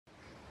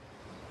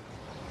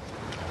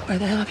Where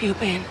the hell have you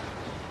been?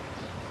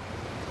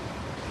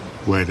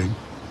 Waiting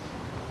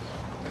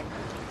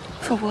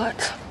For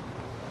what?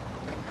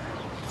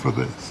 for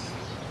this.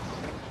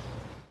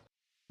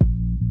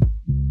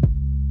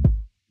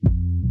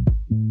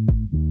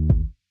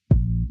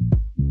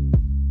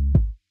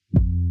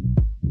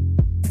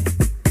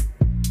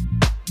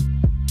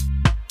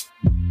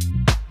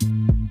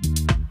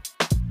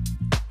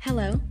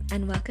 Hello,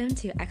 and welcome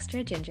to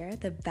Extra Ginger,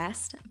 the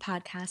best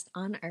podcast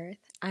on earth.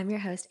 I'm your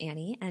host,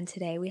 Annie, and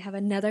today we have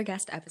another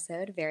guest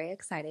episode. Very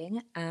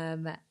exciting.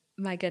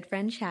 My good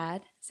friend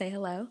Chad. Say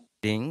hello.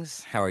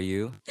 Dings, how are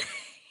you?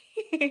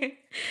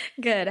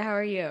 Good. How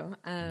are you?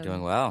 I'm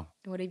doing well.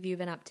 What have you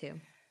been up to?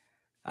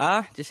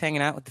 Just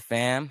hanging out with the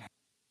fam,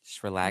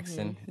 just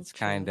relaxing. It's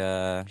True.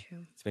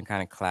 it's been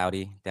kind of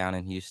cloudy down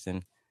in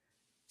Houston,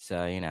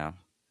 so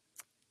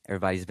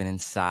everybody's been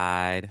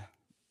inside,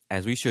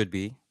 as we should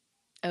be.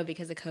 Oh,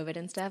 because of COVID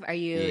and stuff. Do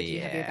you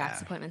have your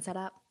vax appointment set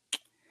up?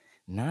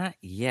 Not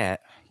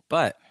yet,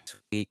 but this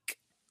week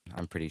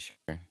I'm pretty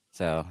sure.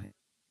 So,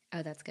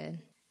 Oh, that's good.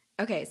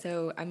 Okay,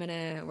 so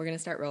we're gonna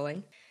start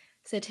rolling.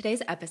 So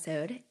today's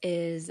episode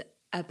is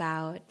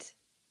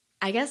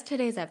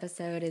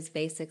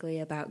basically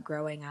about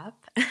growing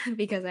up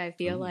because I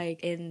feel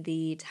like in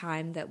the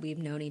time that we've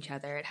known each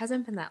other, it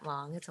hasn't been that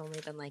long. It's only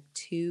been like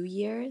 2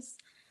 years.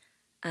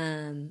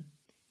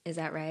 Is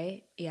that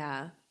right?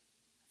 Yeah.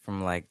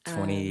 from like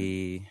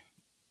 2019,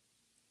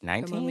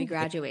 From when we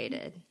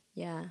graduated.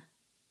 Yeah.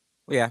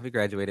 Well, yeah, we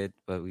graduated,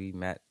 but we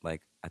met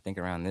like I think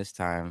around this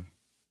time,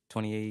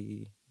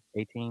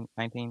 2018,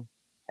 19,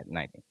 at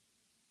 19.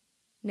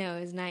 No,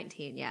 it was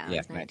 19. Yeah, it Yeah,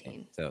 was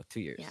 19. So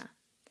 2 years. Yeah.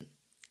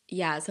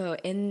 Yeah, so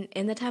in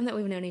the time that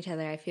we've known each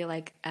other, I feel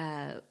like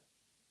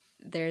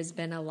there's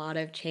been a lot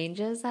of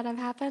changes that have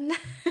happened.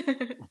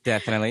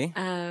 Definitely.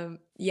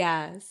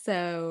 Yeah,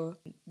 so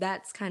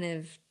that's kind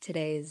of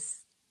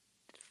today's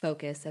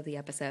focus of the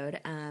episode,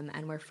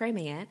 and we're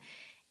framing it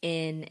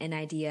in an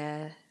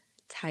idea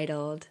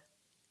titled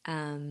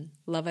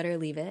Love It or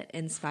Leave It,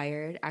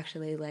 inspired.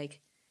 Actually, like,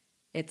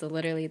 it's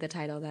literally the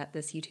title that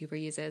this YouTuber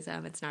uses.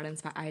 It's not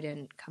inspired. I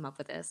didn't come up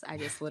with this. I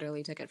just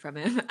literally took it from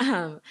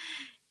him.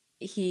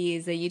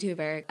 He's a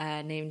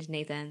YouTuber named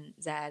Nathan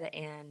Zed,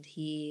 and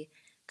he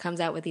comes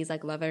out with these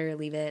like Love It or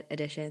Leave It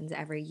editions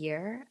every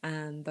year.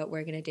 But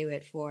we're gonna do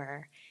it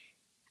for,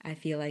 I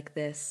feel like,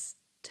 this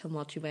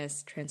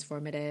tumultuous,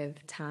 transformative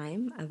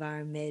time of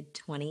our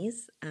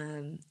mid-20s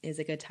is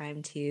a good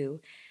time to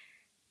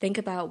think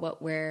about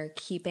what we're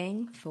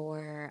keeping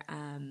for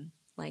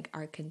like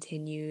our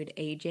continued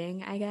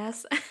aging, I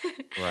guess.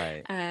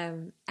 Right.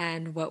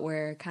 And what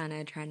we're kind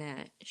of trying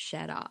to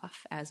shed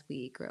off as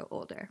we grow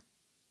older.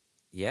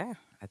 Yeah,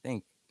 I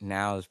think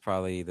now is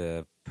probably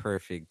the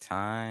perfect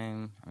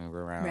time. I mean,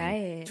 we're around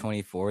Right.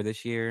 24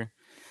 this year.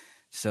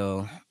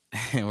 So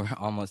we're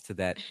almost to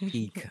that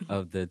peak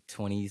of the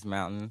 20s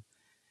mountain.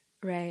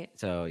 Right.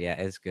 So yeah,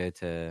 it's good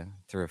to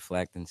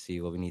reflect and see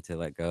what we need to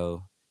let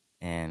go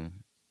and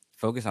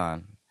focus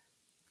on.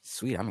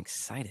 Sweet, I'm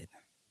excited.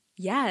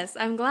 Yes,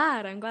 I'm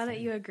glad. I'm glad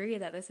that you agree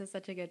that this is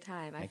such a good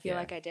time. I feel yeah.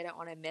 like I didn't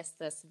want to miss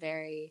this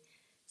very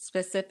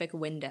specific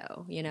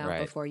window,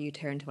 Right. before you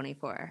turn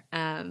 24.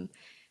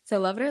 So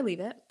Love It or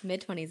Leave It,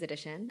 mid-20s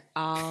edition.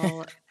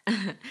 I'll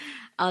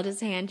just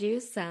hand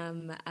you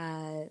some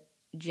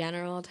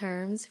general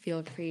terms.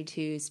 Feel free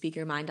to speak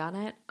your mind on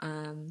it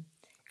and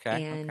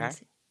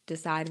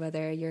decide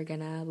whether you're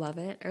going to love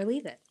it or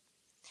leave it.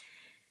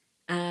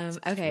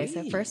 Okay,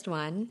 so first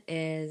one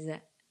is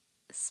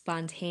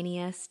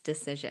spontaneous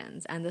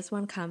decisions. And this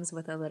one comes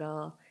with a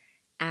little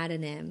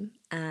adonym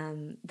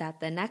that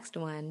the next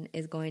one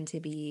is going to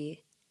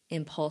be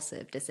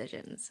impulsive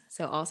decisions.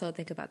 So also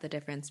think about the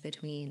difference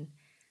between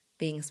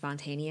being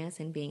spontaneous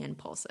and being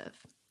impulsive.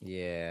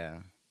 Yeah.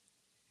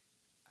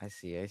 I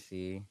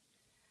see.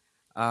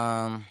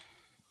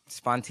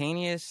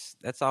 Spontaneous,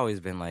 that's always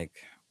been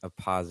like a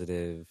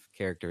positive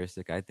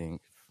characteristic, I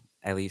think,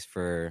 at least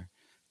for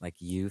like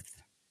youth.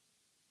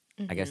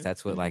 I guess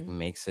that's what like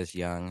makes us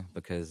young,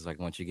 because like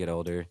once you get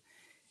older,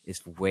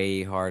 it's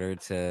way harder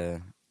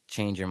to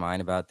change your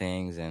mind about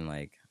things and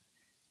like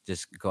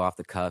just go off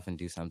the cuff and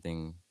do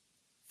something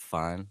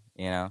fun,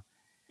 I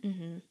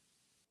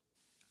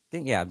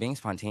think, yeah, being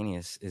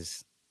spontaneous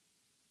is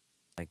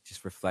like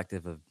just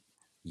reflective of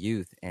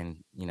youth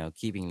and,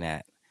 keeping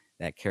that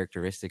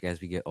characteristic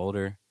as we get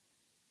older.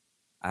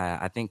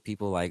 I think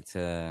people like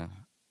to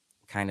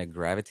kind of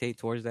gravitate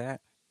towards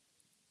that,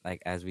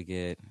 like as we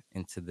get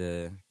into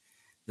the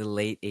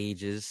late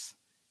ages,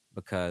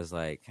 because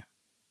like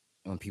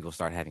when people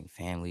start having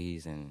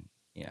families and,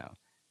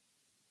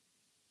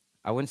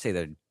 I wouldn't say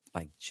they're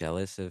like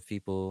jealous of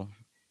people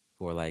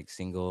who are like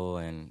single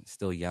and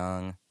still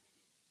young,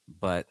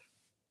 but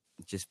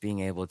just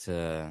being able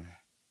to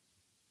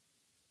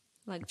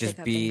Like just pick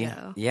up be,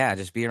 and go.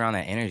 just be around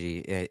that energy.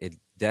 It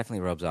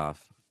definitely rubs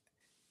off.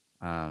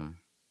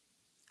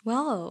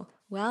 Well,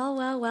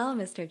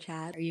 Mr.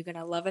 Chad. Are you going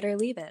to love it or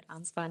leave it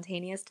on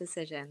spontaneous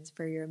decisions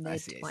for your I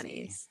see.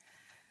 mid-20s?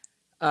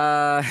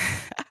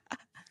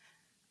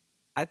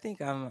 I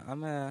think I'm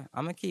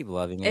gonna keep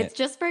loving It's it.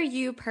 just for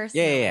you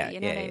Yeah, yeah, personally, yeah, you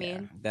know yeah, what I yeah,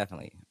 yeah, mean?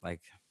 definitely.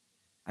 Like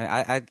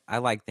I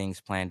like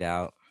things planned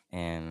out,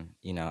 and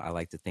I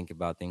like to think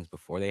about things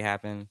before they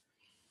happen.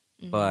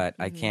 Mhm. But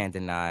I Mhm. can't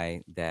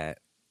deny that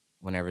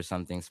whenever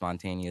something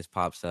spontaneous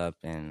pops up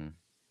and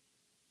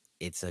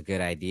it's a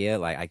good idea,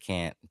 like I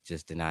can't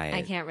just deny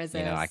I it. can't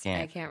I resist.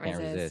 I can't can't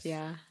resist. resist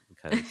Yeah.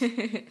 because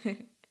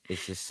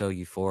it's just so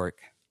euphoric.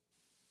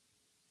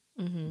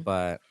 Mhm.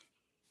 But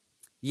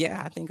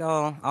yeah, I think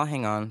I'll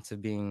hang on to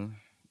being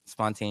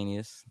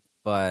spontaneous.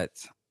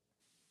 But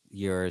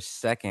your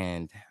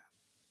second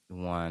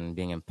one,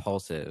 being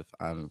impulsive,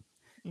 I'm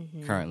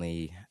Mhm.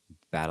 currently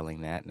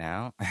battling that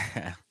now.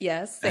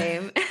 Yes,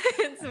 same.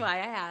 It's why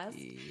I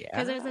asked.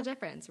 Because there's a Yeah.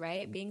 difference,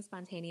 right? Being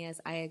spontaneous,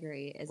 I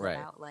agree, is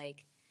Right. about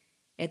like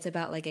it's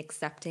about like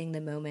accepting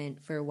the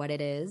moment for what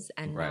it is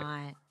and Right.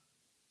 not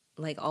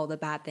like all the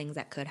bad things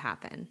that could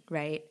happen,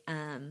 right?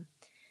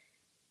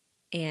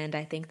 And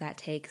I think that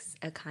takes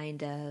a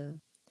kind of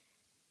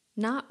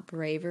not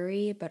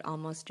bravery, but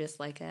almost just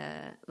like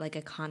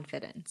a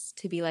confidence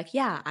to be like,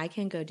 yeah, I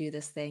can go do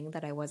this thing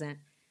that I wasn't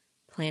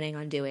planning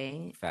on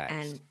doing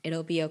Facts. and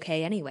it'll be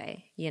okay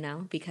anyway,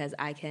 because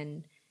I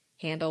can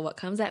handle what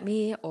comes at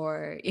me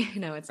or,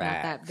 it's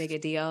not that big Facts. a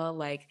deal.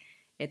 Like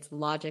it's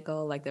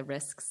logical, like the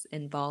risks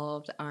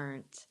involved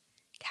aren't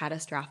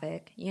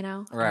catastrophic, you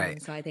know? Right.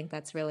 So I think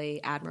that's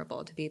really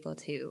admirable to be able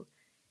to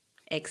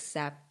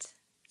accept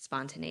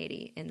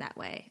spontaneity in that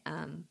way.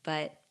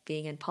 But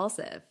being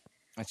impulsive,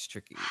 That's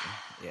tricky.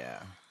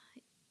 Yeah.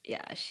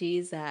 yeah,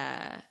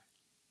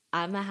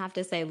 I'm gonna have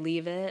to say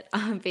leave it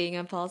on being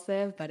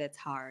impulsive, but it's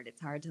hard.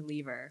 It's hard to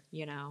leave her,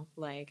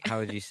 like How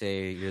would you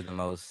say you're the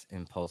most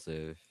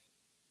impulsive?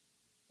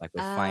 Like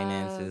with uh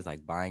finances,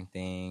 like buying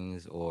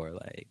things, or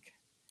like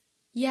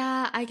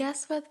yeah, I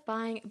guess with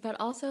buying, but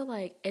also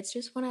like it's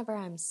just whenever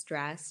I'm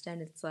stressed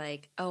and it's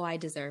like, oh, I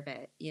deserve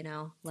it,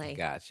 Like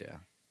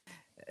gotcha.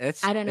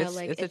 It's I don't know, it's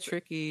like it's a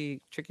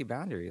tricky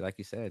boundary, like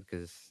you said,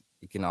 because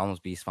it can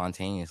almost be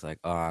spontaneous. Like,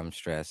 oh, I'm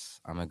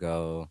stressed. I'm gonna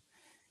go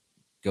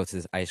to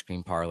this ice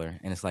cream parlor,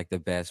 and it's like the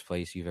best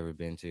place you've ever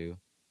been to.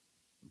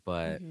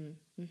 But mhm,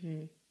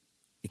 mhm.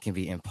 it can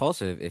be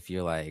impulsive if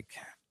you're like,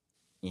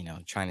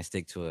 trying to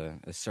stick to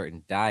a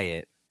certain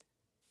diet,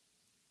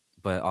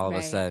 but all of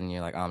a Right. sudden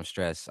you're like, oh, I'm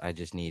stressed. I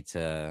just need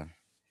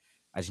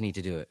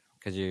to do it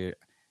because you're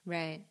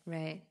Right,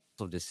 right.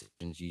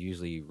 decisions you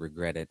usually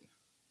regret it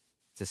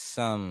to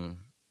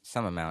some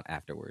amount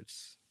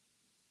afterwards.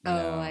 You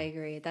Oh, I know,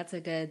 agree. That's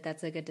a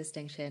good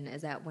distinction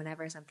is that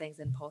whenever something's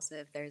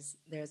impulsive, there's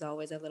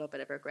always a little bit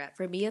of regret.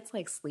 For me, it's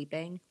like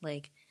sleeping.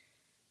 Like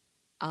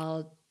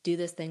I'll do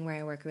this thing where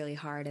I work really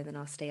hard and then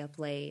I'll stay up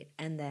late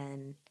and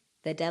then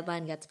the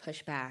deadline gets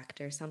pushed back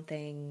or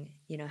something,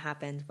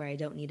 happens where I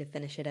don't need to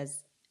finish it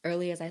as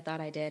early as I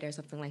thought I did or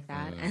something like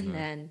that. And hmm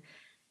then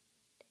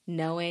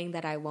knowing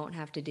that I won't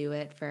have to do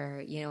it for,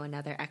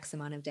 another X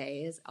amount of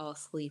days, I'll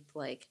sleep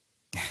like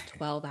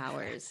 12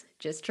 hours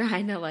just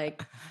trying to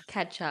like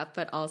catch up,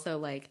 but also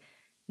like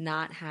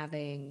not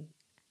having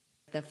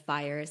the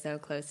fire so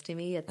close to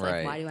me. It's like,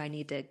 right. why do I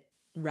need to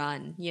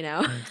run?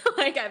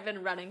 Like I've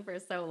been running for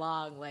so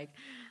long. Like,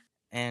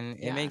 And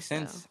it yeah, makes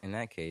so sense in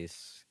that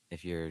case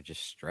if you're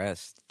just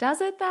stressed.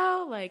 does it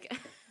though? Like,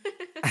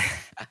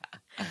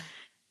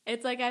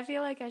 it's like, I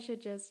feel like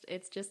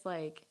it's just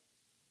like,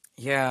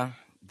 Yeah,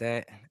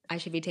 that. I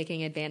should be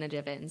taking advantage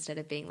of it instead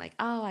of being like,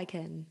 oh,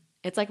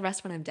 it's like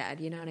rest when I'm dead.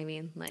 You know what I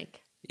mean?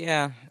 Like,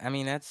 Yeah, I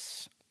mean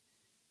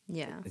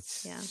yeah, it's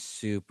yeah.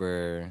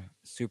 super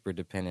super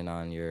dependent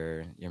on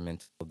your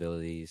mental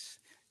abilities.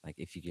 Like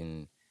if you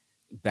can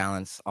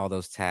balance all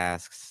those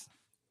tasks,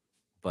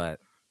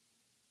 but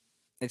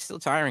it's still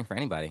tiring for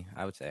anybody,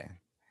 I would say.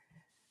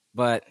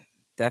 But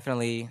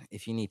definitely,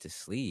 if you need to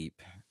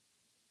sleep,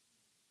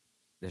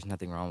 there's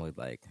nothing wrong with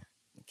like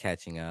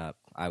catching up.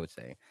 I would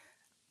say.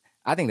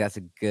 I think that's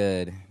a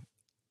good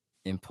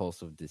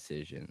impulsive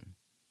decision.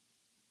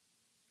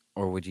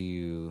 Or would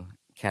you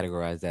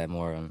categorize that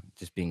more on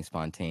just being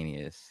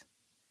spontaneous?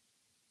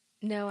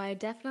 No, I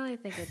definitely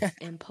think it's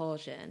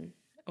impulsion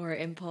or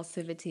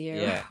impulsivity or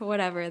Yeah,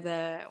 whatever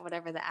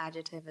the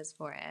adjective is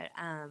for it.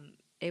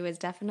 It was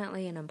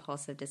definitely an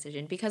impulsive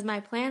decision because my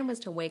plan was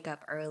to wake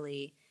up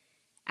early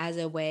as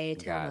a way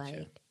to gotcha,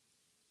 like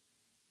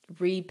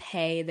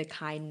repay the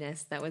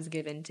kindness that was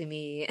given to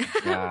me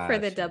for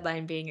the gotcha.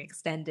 deadline being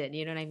extended.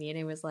 You know what I mean?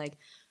 It was like,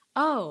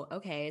 oh,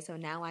 okay, so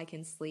now I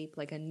can sleep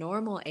like a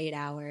normal 8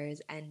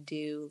 hours and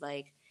do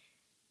like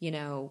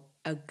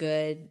a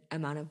good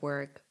amount of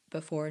work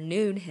before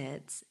noon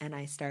hits and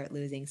I start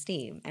losing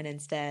steam. And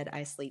instead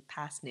I sleep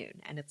past noon.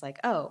 And it's like,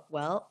 oh,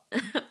 well,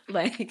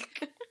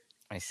 like,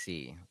 I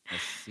see. I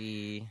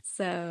see.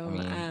 I so,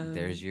 mean,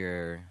 there's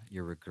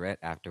your regret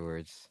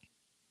afterwards,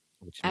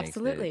 which makes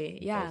it absolutely.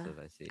 Yeah, impulsive.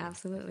 I see. I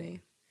see.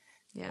 absolutely.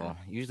 Yeah. Well,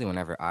 usually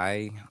whenever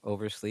I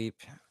oversleep,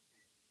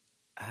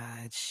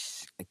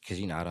 it's because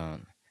I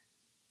don't.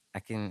 I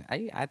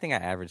think I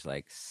average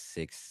like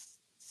 6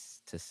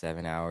 to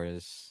 7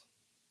 hours.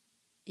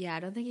 Yeah, I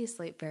don't think you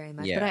sleep very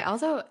much. But Yeah. I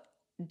also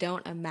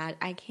don't imagine.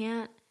 I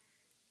can't.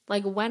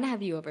 Like, when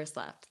have you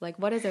overslept? Like,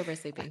 what is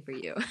oversleeping for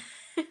you?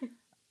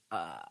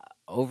 Uh,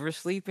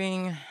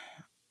 Oversleeping.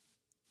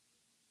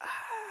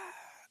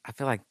 I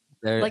feel like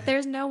there. Like,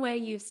 there's no way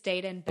you've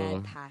stayed in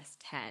bed past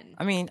 10.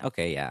 I mean,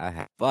 okay, yeah, I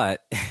have.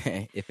 But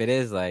if it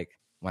is like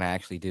when I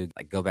actually do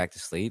like go back to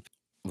sleep,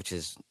 which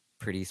is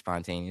pretty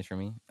spontaneous for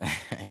me,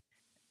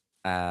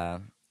 uh,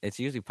 it's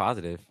usually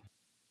positive.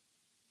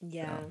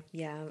 Yeah, So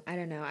yeah. I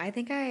don't know. I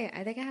think I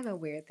have a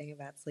weird thing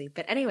about sleep.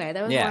 But anyway,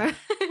 that was yeah, more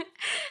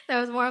that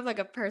was more of like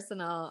a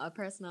personal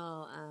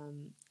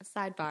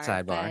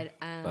sidebar. sidebar. But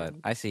But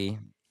I see.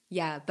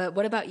 yeah, but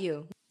what about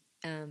you?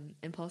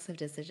 Impulsive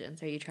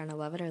decisions. Are you trying to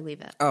love it or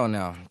leave it? Oh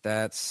no,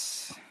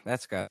 that's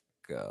got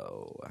to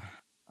go.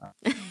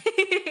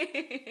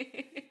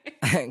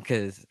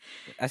 Because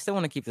I still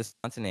want to keep the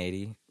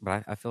spontaneity,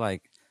 but I feel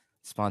like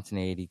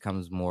spontaneity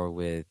comes more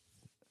with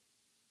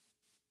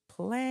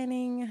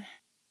planning.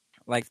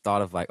 Like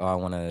thought of like, oh, I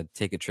want to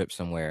take a trip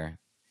somewhere,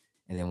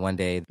 and then one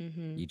day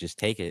Mm-hmm. you just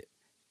take it.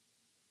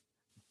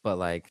 But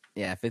like,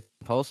 yeah, if it's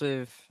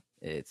impulsive,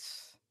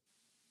 it's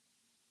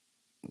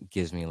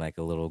gives me like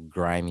a little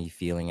grimy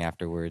feeling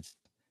afterwards,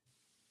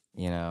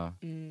 you know.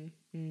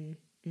 Mm-hmm.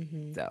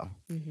 Mm-hmm. So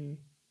Mm-hmm.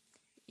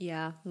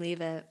 Yeah,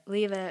 leave it.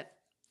 Leave it.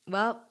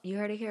 Well, you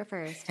heard it here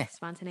first.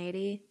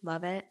 Spontaneity,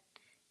 love it.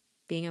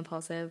 Being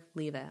impulsive,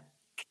 leave it.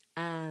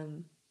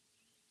 Um,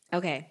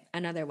 okay,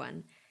 another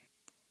one.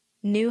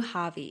 New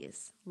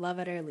hobbies, love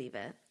it or leave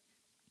it.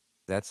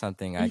 that's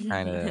something I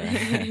kind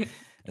of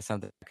that's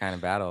something I kind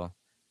of battle.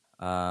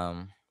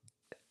 Um,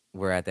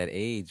 we're at that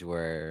age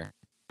where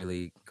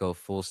really go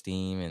full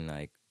steam and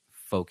like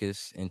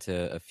focus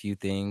into a few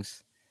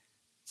things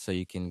so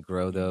you can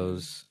grow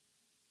Mm-hmm. those.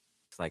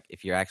 It's like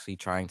if you're actually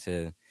trying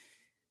to,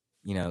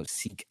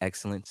 seek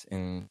excellence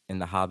in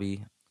the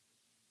hobby,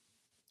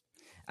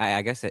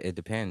 I guess it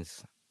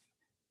depends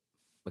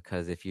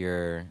because if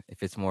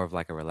it's more of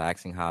like a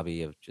relaxing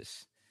hobby of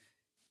just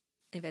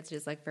If it's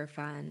just like for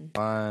fun,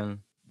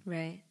 fun,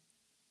 right?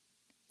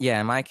 yeah,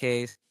 in my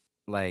case,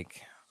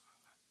 like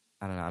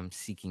I don't know, I'm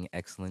seeking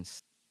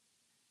excellence,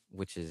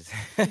 which is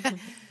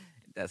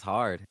that's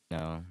hard,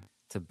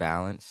 to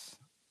balance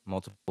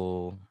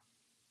multiple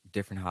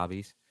different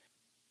hobbies.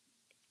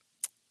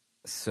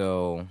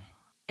 So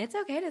It's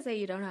okay to say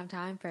you don't have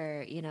time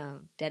for,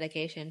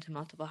 dedication to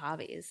multiple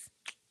hobbies.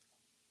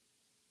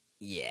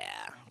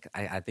 yeah,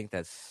 I think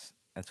that's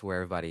where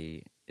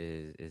everybody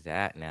is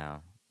at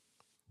now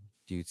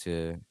due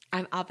to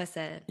I'm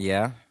opposite.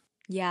 yeah.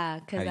 Yeah,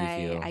 How because do you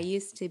I feel?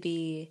 used to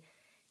be,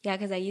 yeah,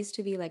 because I used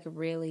to be like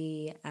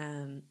really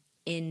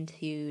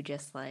into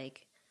just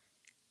like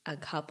a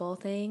couple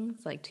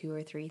things, like two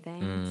or three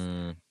things.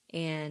 Mm,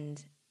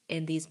 And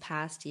in these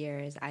past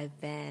years, I've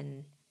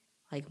been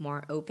like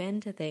more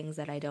open to things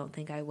that I don't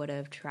think I would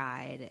have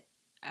tried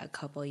a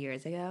couple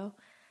years ago.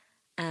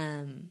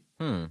 Um,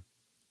 hmm.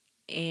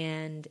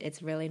 and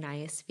it's really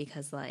nice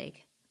because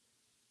like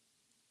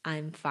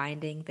I'm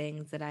finding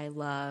things that I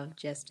love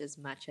just as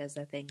much as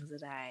the things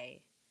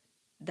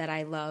that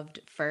I loved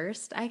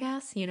first, I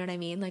guess. You know what I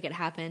mean? Like it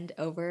happened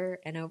over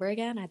and over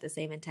again at the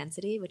same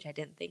intensity, which I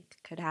didn't think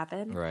could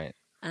happen. Right.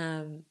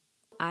 Um,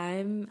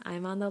 I'm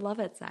on the love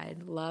it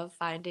side. Love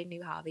finding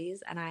new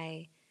hobbies, and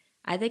I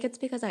think it's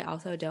because I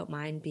also don't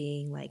mind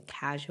being like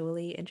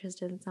casually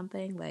interested in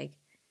something. Like,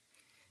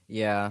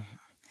 Yeah,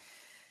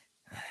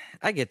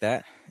 I get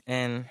that.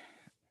 And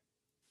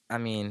I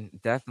mean,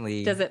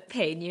 does definitely it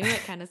pain you?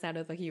 It kind of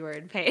sounded like you were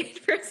in pain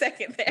for a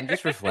second I'm there.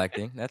 just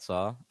reflecting, that's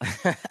all.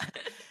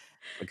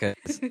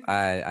 Because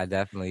I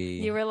definitely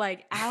You were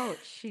like,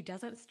 ouch, she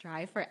doesn't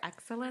strive for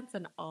excellence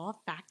in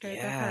all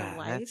factors of her yeah,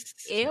 life.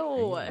 that's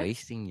are you Ew.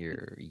 wasting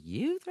your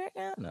youth right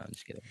now? No, I'm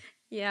just kidding.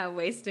 Yeah,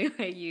 wasting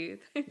my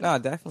youth. No,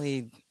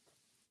 definitely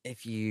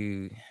if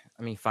you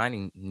I mean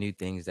finding new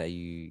things that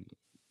you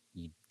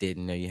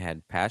didn't know you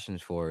had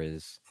passions for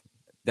is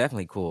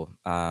definitely cool.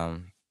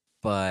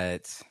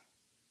 But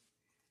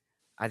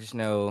I just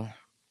know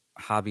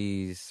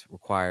hobbies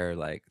require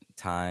like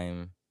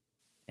time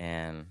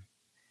and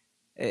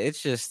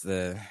it's just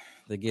the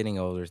getting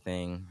older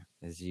thing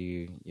is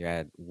you're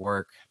at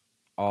work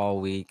all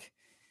week,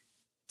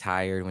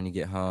 tired when you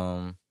get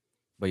home,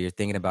 but you're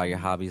thinking about your Hmm.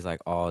 hobbies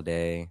like all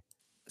day.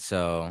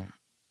 So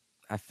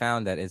I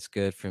found that it's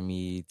good for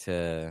me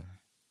to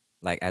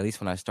like at least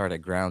when I start at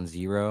ground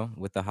zero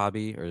with the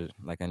hobby or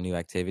like a new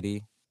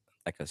activity,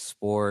 like a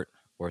sport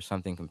or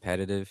something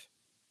competitive,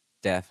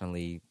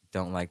 definitely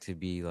don't like to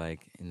be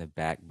like in the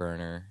back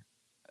burner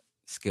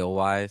skill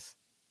wise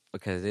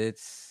because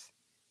it's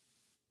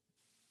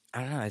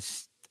I don't know,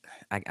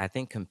 I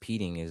think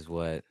competing is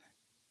what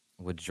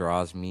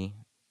draws me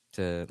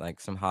to like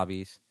some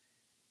hobbies.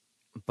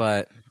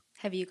 But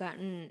Have you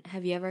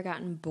ever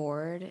gotten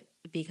bored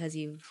because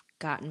you've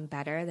gotten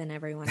better than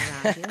everyone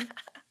around you?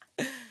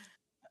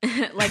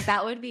 Like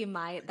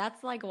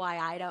that's like why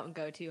I don't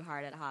go too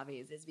hard at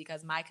hobbies is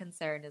because my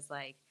concern is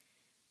like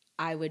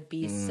I would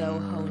be so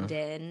honed mm,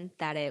 in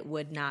that it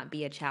would not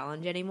be a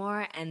challenge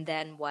anymore. And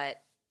then what,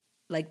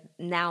 like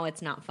now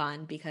it's not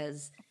fun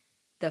because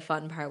the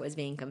fun part was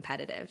being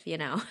competitive, you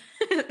know?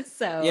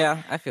 So,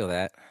 Yeah, I feel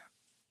that.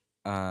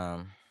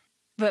 Um,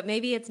 but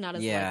maybe it's not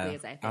as likely yeah,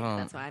 as I I think.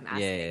 don't. That's why I'm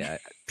Yeah, asking.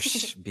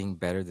 being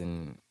better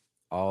than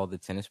all the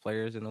tennis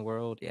players in the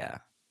world. Yeah,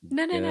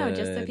 No, no, no,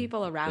 just the good,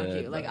 people around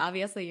you. good Like, luck.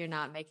 obviously, you're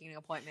not making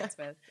appointments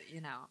with,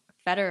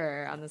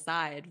 Federer on the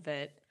side,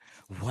 but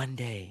One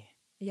day.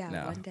 yeah, No,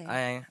 one day.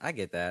 I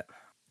get that.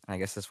 I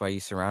guess that's why you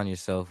surround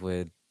yourself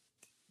with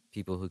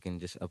people who can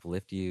just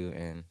uplift you.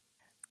 And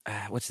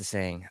what's the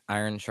saying?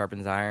 Iron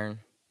sharpens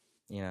iron.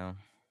 You know.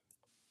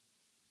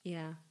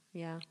 Yeah,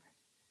 yeah.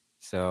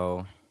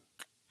 So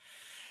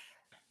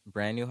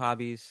brand new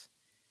hobbies.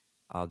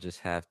 I'll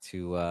just have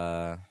to.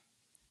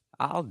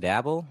 I'll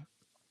dabble,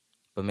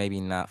 but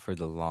maybe not for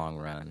the long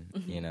run.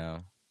 You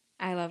know,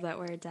 I love that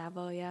word,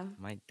 dabble, yeah.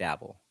 might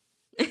dabble,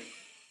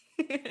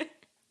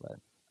 but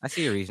I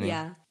see your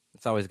reasoning. Yeah.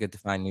 It's always good to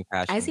find new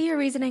I passions. see your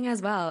reasoning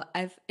as well.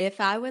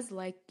 If I was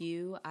like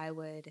you, I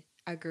would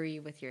agree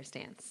with your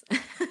stance.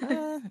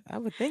 I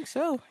would think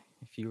so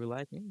if you were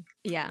like me.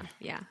 Yeah,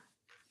 yeah.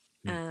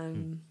 Hmm,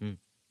 hmm, Um, hmm.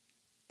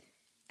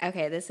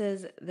 okay, this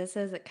is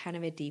kind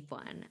of a deep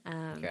one.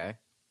 Okay.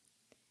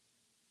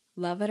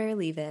 Love it or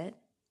leave it.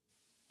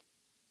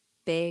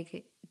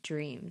 Big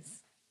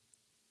dreams.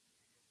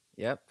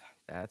 Yep,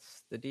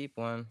 that's the deep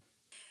one.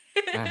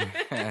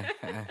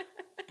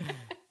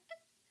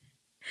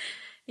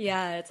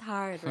 Yeah, it's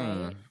hard,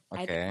 right?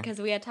 I Okay. because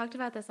we had talked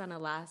about this on a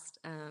last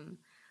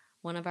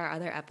one of our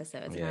other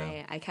episodes, and Yeah.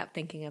 I kept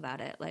thinking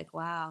about it, like,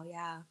 wow,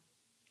 yeah.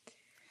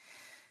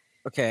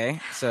 Okay.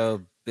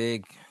 So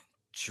big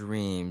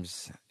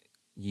dreams.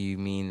 You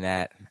mean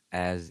that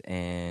as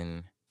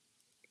in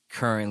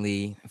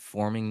currently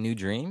forming new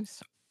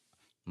dreams?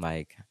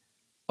 Like,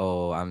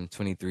 oh, I'm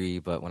 23,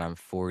 but when I'm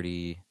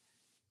 40,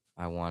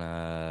 I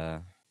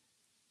wanna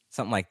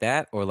something like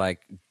that, or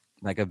like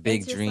a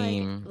It's big just like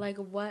dream.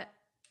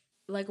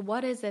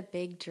 what is a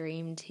big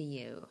dream to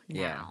you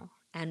Yeah. now?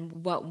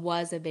 And what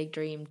was a big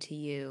dream to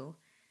you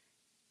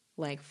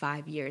like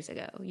 5 years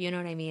ago? You know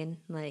what I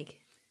mean?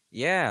 Like,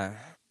 Yeah.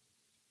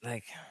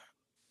 Like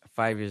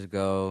 5 years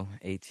ago,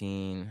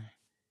 18,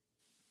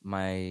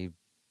 my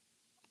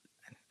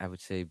I would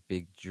say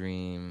big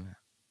dream.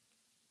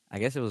 I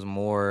guess it was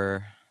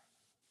more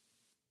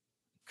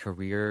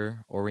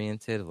career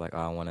oriented, like, oh,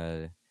 I want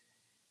to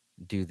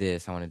do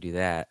this, I want to do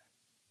that.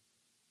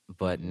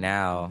 But mm-hmm,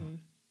 now mm-hmm.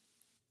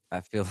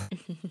 I feel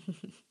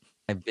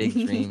my big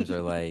dreams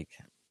are like,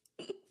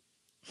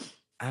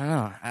 I don't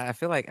know. I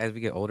feel like as we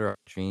get older, our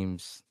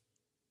dreams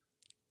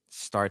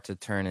start to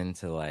turn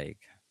into like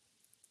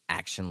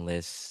action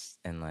lists,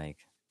 and like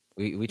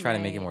we try to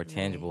make it Right, more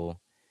right,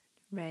 tangible.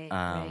 right, Um,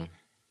 right.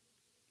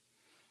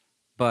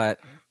 but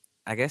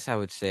I guess I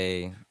would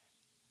say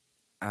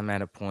I'm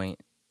at a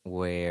point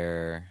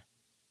where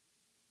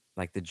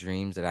like the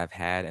dreams that I've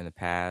had in the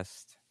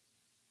past,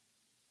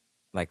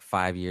 like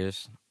 5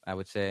 years, I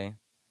would say,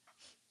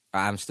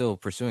 I'm still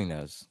pursuing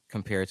those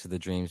compared to the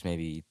dreams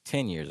maybe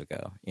 10 years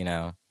ago, you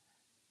know?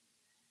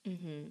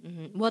 Mm-hmm,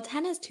 mm-hmm. Well,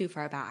 10 is too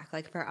far back.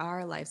 Like for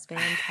our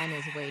lifespan, 10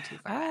 is way too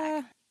far back.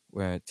 Ah,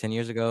 where 10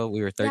 years ago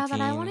we were Yeah,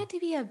 but I 13. wanted to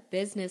be a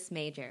business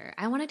major.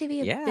 I wanted to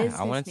be a Yeah,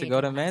 I business wanted to go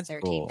major to when I was med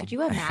 13. school. Could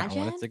you I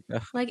wanted imagine? to go,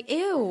 Like,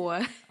 ew.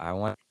 I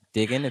want to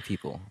dig into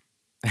people.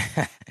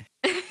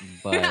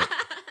 But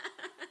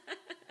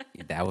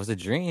that was a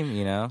dream,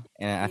 you know?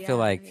 And I feel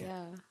Yeah,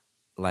 yeah.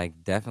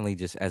 like definitely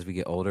just as we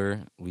get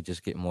older, we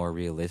just get more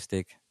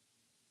realistic.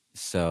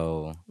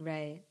 So,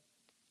 Right.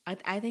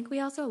 I think we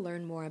also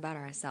learn more about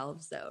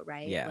ourselves though,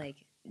 right? yeah.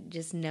 Like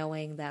just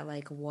knowing that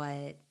like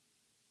what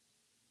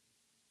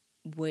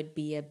would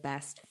be a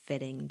best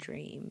fitting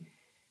dream.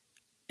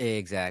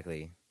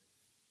 Exactly.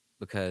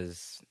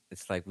 Because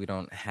it's like we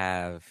don't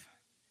have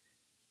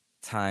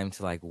time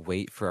to like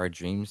wait for our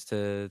dreams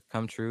to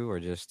come true or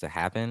just to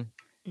happen.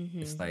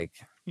 It's Mm-hmm. like,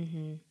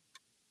 Mm-hmm.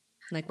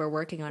 Like we're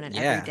working on it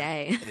every yeah,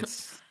 day.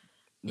 it's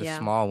the Yeah.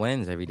 small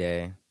wins every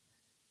day.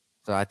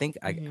 So I think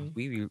Mm-hmm.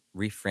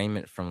 reframe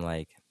it from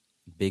like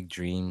big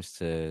dreams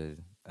to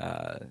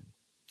uh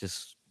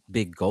just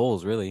big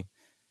goals, really.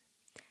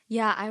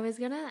 Yeah, I was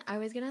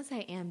gonna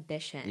say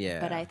ambition,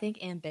 but Yeah. I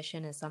think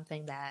ambition is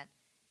something that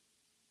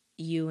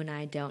you and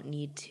I don't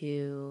need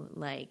to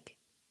like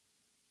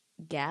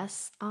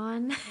guess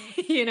on.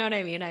 You know what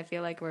I mean? I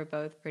feel like we're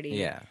both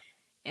pretty Yeah.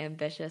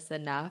 ambitious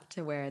enough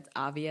to where it's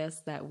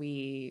obvious that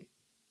we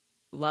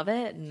love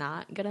it,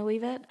 not gonna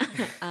leave it.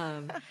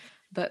 um,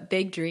 but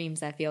big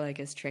dreams, I feel like,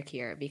 is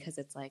trickier because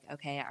it's like,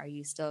 okay, are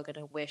you still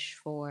gonna wish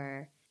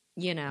for,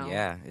 you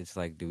know, Yeah. It's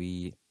like, do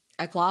we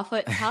a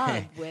clawfoot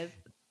tub with,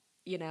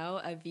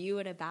 a view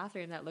in a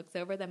bathroom that looks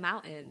over the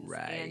mountains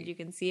and right. you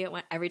can see it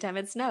every time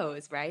it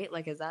snows, right?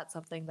 Like, is that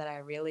something that I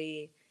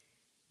really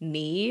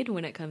need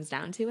when it comes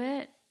down to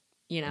it?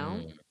 You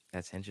know? Mm,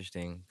 that's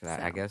interesting. 'Cause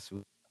I So, guess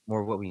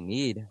more what we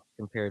need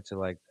compared to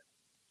like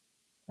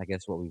I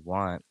guess what we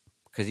want.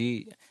 Because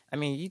I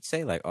mean, you'd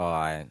say like,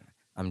 oh,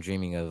 I'm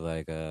dreaming of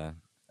like a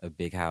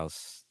big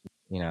house,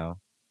 you know.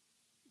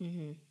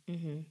 mm-hmm,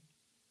 mm-hmm.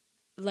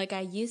 like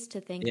I used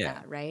to think Yeah.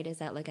 that, right? Is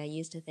that like I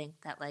used to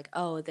think that like,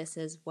 oh, this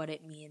is what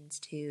it means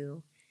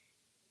to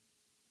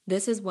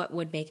this is what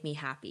would make me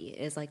happy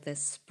is like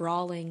this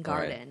sprawling Right.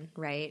 garden,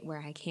 right? Where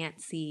I can't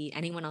see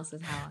anyone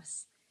else's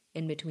house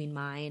in between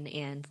mine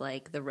and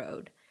like the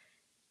road.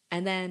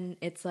 And then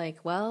it's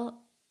like,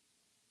 well,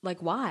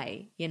 like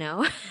why, you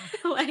know?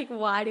 Like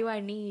why do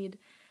I need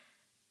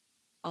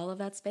all of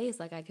that space?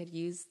 Like I could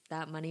use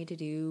that money to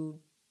do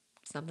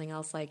something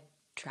else like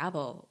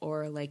travel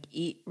or like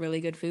eat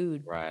really good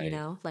food, you Right.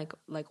 know? Like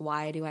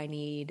why do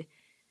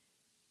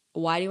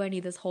I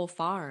need this whole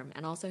farm?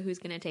 And also who's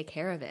going to take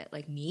care of it?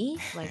 Like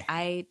me? Like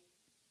I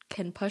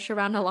can push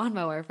around a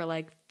lawnmower for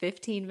like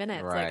 15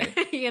 minutes. Right.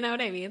 Like you know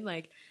what I mean?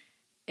 Like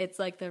it's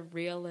like the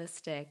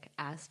realistic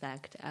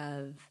aspect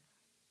of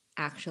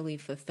actually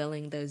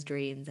fulfilling those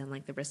dreams and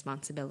like the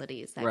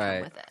responsibilities that come Right.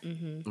 with it.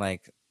 Mhm.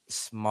 Like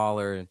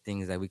smaller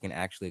things that we can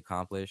actually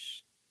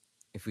accomplish.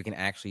 If we can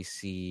actually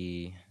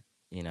see,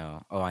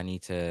 oh, I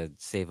need to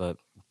save up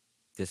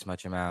this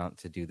much amount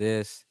to do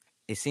this.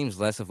 It seems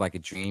less of like a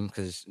dream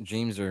because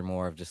dreams are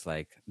more of just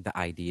like the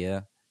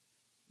idea.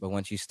 But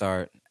once you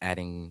start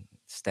adding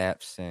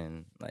steps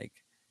and like,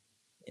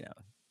 you know,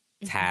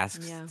 Mhm. tasks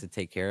Yeah. to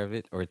take care of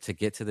it or to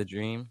get to the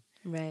dream,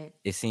 Right.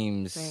 it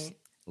seems Right.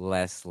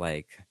 less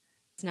like,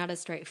 It's not as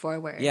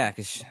straightforward. yeah,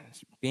 because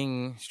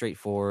being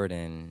straightforward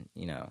and,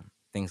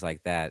 things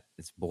like that,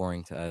 it's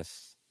boring to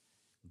us.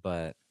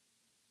 But,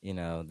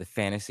 the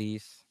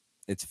fantasies,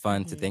 it's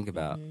fun to Mhm. think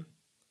about. Mhm.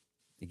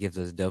 It gives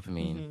us dopamine.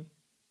 Mhm.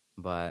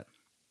 But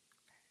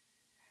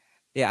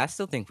yeah, I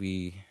still think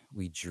we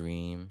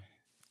dream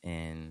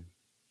and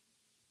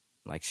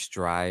like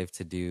strive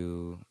to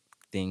do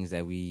things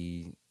that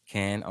we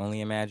can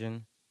only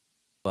imagine,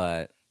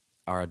 but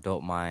our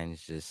adult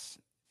minds just,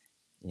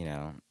 you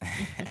know,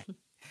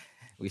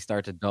 we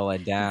start to dull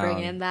it Bring in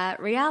down. that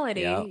reality,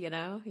 Yep, you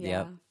know? yep,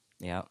 Yeah.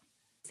 yep.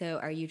 So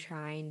are you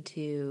trying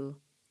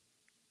to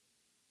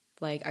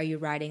like are you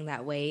riding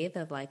that wave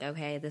of like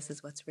okay, this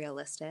is what's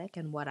realistic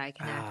and what I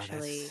can Ah, that's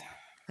actually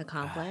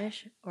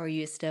accomplish or are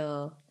you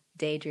still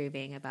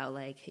daydreaming about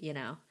like,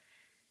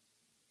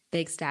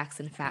 big stacks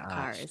and fat gosh,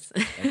 cars?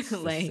 that's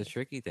the Like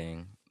tricky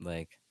thing.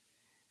 Like,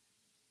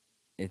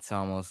 it's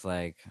almost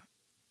like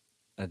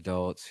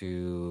adults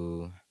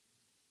who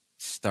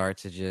start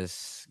to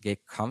just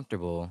get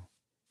comfortable.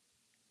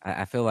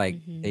 I feel like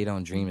mhm. they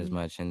don't dream as Mhm.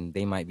 much, and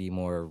they might be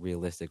more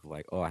realistic.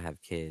 Like, oh, I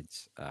have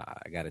kids.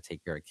 I got to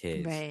take care of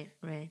kids. Right,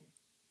 right.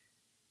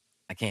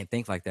 I can't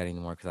think like that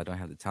anymore because I don't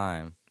have the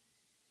time.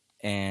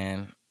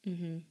 And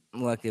Mhm.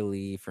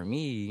 luckily for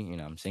me,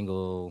 I'm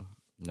single,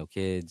 no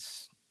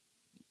kids,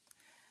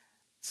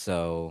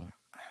 so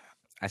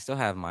I still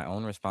have my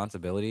own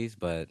responsibilities,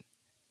 but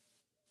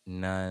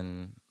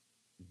none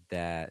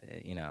that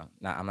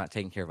not, I'm not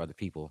taking care of other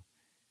people.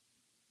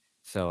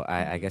 So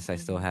I Mhm. guess I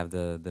still Mhm. have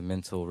the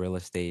mental real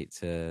estate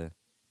to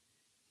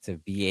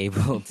be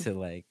able to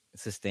like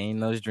sustain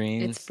those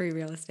It's dreams, free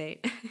real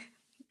estate.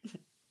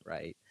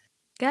 right?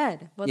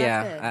 Good. Well, that's Yeah,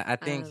 good. I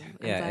think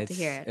I'm yeah, glad to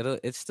hear it.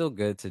 it's still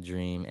good to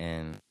dream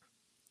and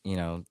you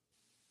know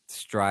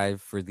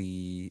strive for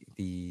the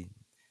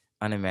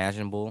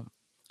unimaginable,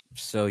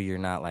 so you're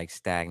not like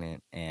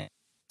stagnant and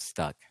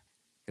stuck.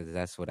 Because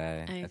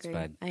I that's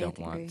what agree. I I don't agree.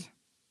 want.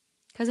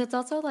 Because it's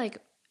also like,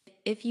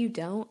 if you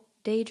don't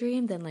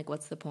daydream, then like,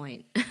 what's the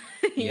point?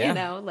 Yeah,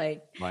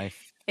 Like,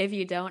 life. if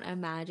you don't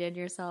imagine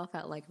yourself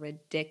at like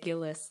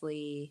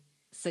ridiculously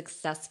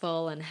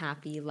successful and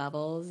happy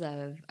levels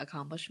of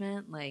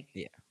accomplishment, like,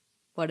 Yeah,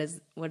 what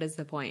is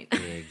the point?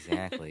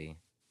 exactly.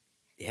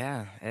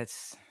 Yeah,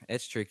 it's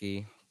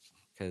tricky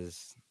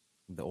because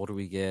the older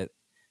we get,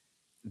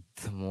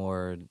 the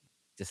more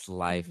just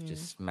life Mm-hmm.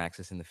 just smacks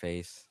us in the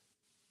face.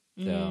 So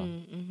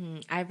Mm-hmm.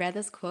 I read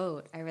this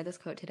quote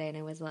today, and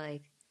it was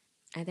like,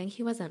 I think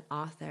he was an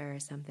author or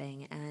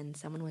something, and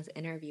someone was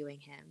interviewing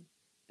him.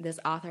 This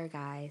author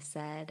guy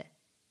said,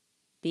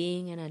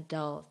 being an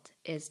adult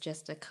is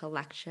just a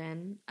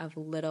collection of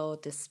little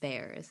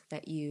despairs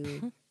that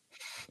you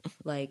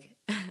like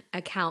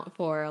account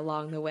for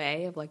along the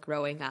way of like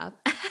growing up.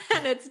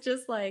 And it's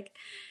just like,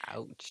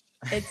 ouch.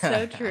 it's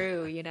so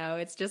true,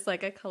 It's just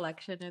like a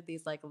collection of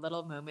these like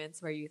little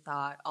moments where you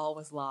thought all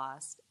was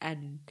lost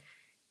and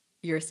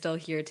you're still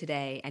here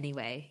today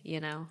anyway.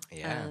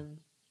 Yeah,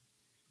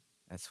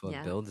 that's what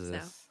Yeah. builds So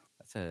us.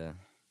 That's a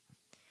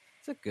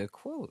good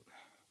quote.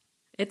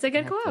 it's a I good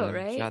have quote, to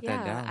right? jot that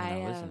Yeah. down when I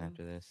listen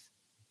after this.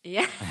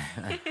 Yeah.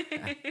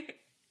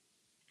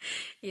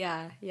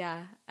 Yeah.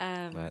 Yeah.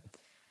 But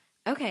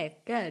Okay,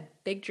 good.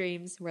 Big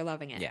dreams. We're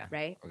loving it, yeah,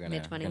 right? we're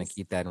Mid gonna 20s.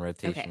 keep that in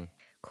Okay. rotation.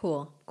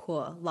 Cool.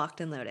 Cool.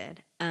 Locked and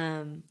loaded.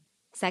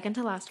 Second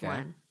to last Okay.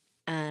 one.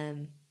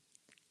 Um,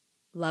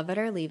 love it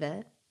or leave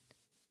it.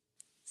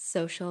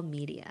 Social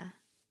media.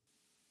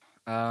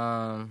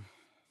 Um,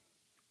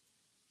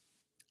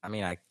 I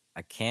mean, I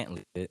can't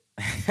leave it.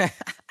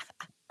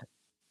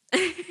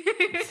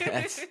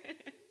 that's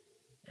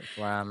that's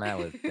where I'm at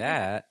with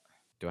that.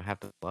 Do I have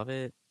to love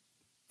it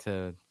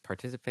to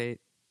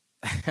participate?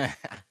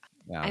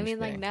 No, I I'm just mean,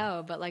 like, kidding.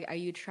 no, but like, are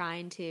you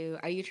trying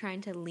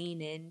to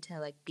lean into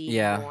like being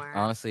Yeah, more?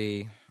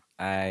 honestly,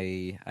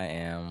 I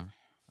am.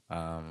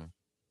 Um,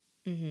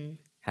 Hmm.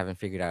 haven't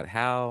figured out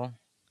how.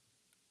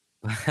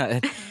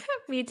 But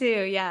Me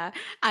too. Yeah,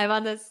 I'm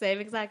on the same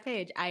exact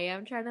page. I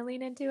am trying to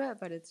lean into it,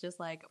 but it's just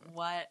like,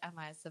 what am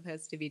I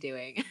supposed to be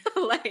doing?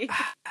 Like,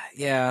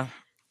 yeah,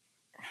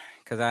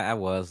 because I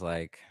was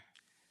like,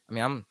 I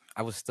mean,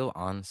 I was still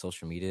on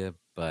social media,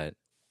 but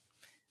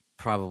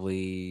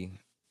probably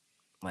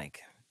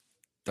like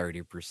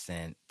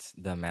 30%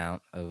 the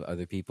amount of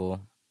other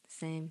people.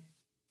 same.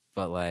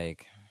 But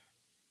like,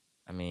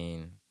 I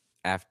mean,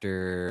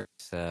 after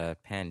this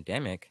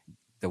pandemic,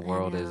 the I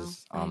world know.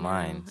 is I know.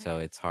 online, so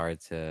it's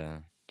hard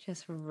to,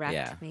 Just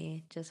yeah, wrecked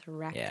me. Just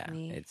wrecked yeah,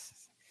 me.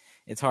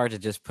 it's hard to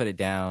just put it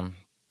down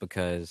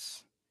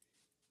because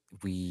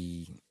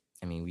we,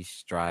 I mean, we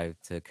strive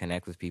to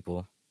connect with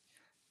people.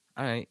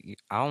 I don't know,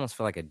 I almost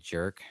feel like a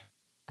jerk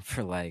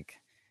for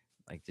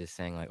like just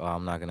saying like, oh,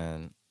 I'm not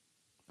gonna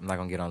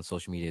get on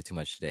social media too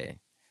much today.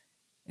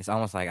 It's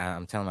almost like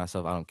I'm telling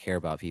myself I don't care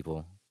about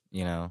people,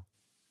 you know?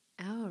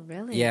 Oh,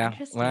 really? Yeah,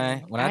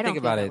 Interesting. when I I think don't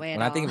feel about that it, way at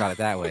when I think all. about it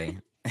that way,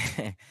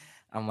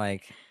 I'm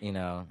like,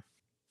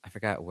 I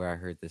forgot where I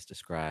heard this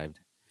described,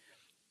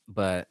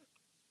 but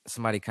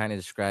somebody kind of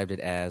described it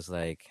as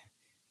like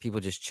people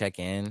just check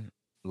in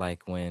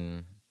like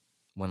when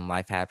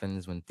life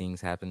happens, when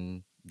things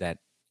happen that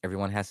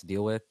everyone has to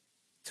deal with,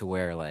 to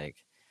where like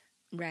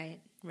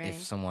Right, if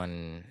right.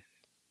 someone,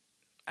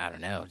 I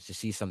don't know, just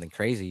sees something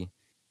crazy,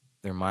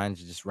 their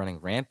minds are just running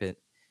rampant,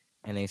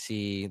 and they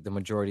see the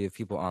majority of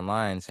people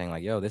online saying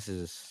like, yo,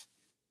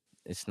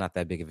 it's not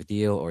that big of a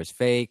deal, or it's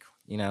fake,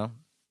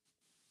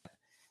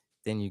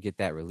 then you get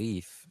that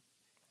relief,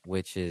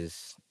 which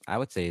is, I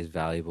would say, is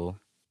valuable.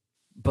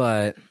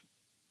 But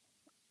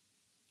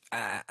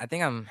I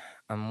think I'm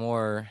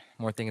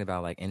more thinking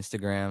about like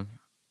Instagram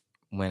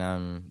when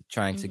I'm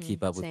trying to Mm-hmm.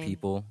 keep up with Same.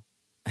 people.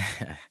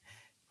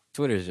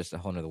 Twitter is just a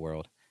whole nother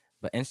world.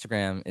 But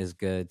Instagram is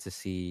good to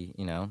see,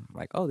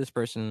 like, oh, this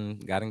person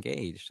got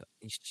engaged.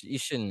 You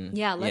shouldn't,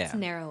 Yeah, let's yeah.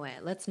 narrow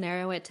it. Let's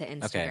narrow it to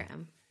Okay.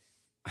 Instagram.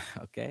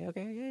 Okay,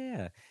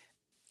 yeah.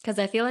 Because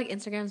I feel like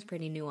Instagram's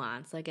pretty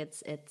nuanced. Like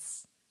it's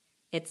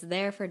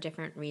there for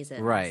different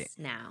Right. reasons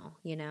now,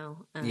 you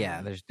know?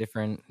 Yeah, there's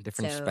different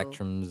So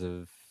spectrums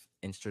of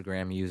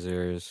Instagram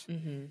users,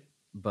 mm-hmm.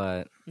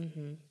 but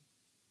Mm-hmm.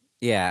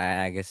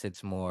 yeah, I guess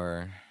it's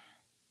more.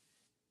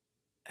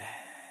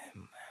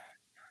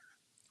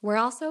 We're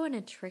also in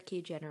a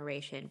tricky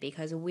generation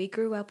because we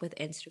grew up with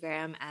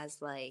Instagram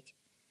as like,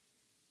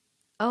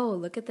 oh,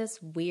 look at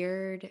this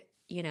weird,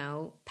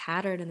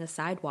 pattern in the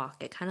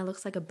sidewalk. It kind of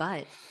looks like a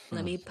butt.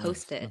 Let me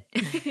post it.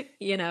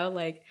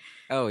 Like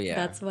Oh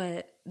yeah,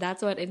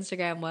 that's what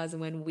Instagram was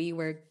when we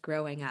were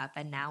growing up,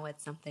 and now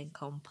it's something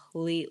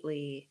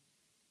completely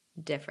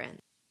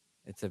different.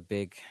 it's a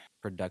big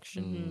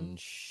Hmm. production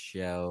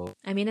show.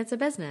 I mean, it's a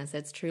business.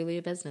 It's truly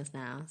a business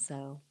now.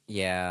 So,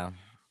 Yeah,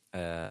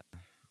 uh,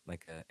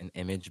 like an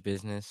image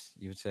business,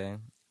 you would say.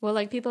 well,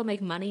 like people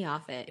make money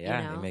off it,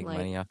 Yeah, they make like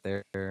money off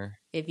there.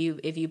 if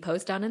you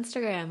post on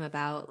Instagram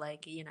about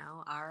like,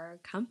 our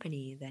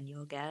company, then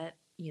you'll get,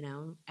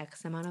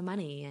 X amount of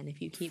money. And if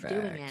you keep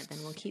doing it,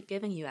 then we'll Facts. keep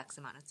giving you X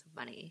amount of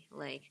money.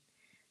 Like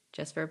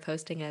just for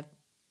posting a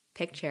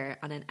picture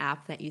on an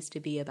app that used to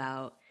be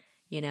about,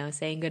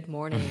 saying good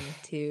morning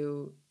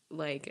to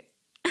like,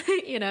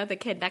 the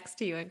kid next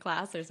to you in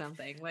class or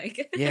something.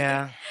 Like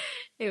Yeah,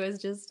 it was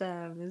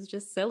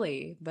just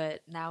silly,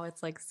 but now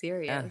it's like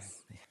yeah.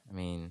 serious. I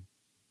mean,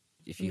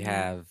 if you Hmm.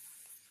 have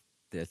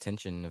the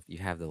attention, if you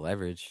have the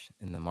leverage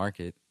in the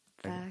market,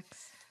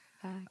 Facts.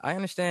 I Facts.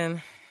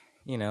 understand.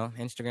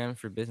 Instagram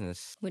for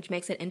business. Which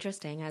makes it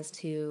interesting as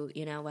to,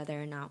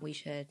 whether or not we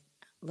should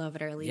love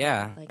it or leave it.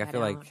 Yeah, Like, I I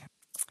feel don't. like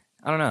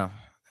I don't know.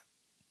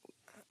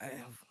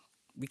 I,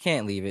 we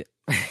can't leave it.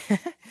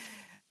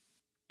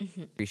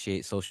 Hmm.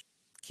 Appreciate social,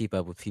 keep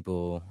up with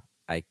people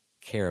I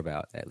care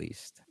about at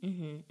least.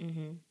 Hmm.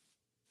 Hmm.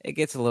 It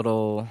gets a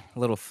little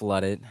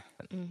flooded.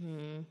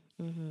 Hmm.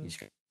 Hmm. You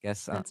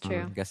guess That's I'm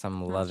true. guess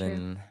I'm That's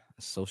true. loving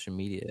social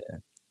media.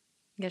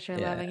 Guess you're Yeah.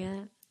 loving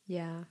it.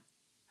 Yeah.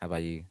 How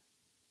about you?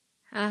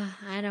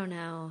 I don't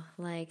know.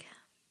 Like,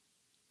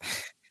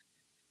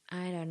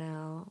 I don't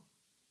know.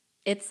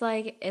 It's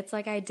like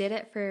I did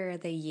it for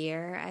the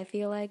year, I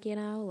feel like,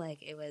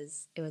 like it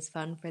was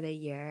fun for the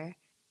year.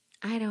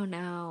 I don't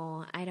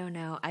know. I don't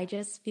know. I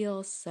just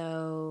feel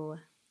so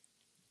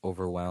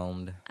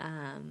Overwhelmed?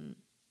 um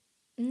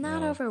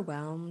not No,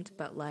 overwhelmed,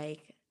 but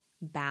like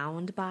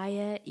bound by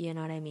it. You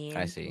know what I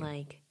I mean? see.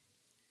 Like,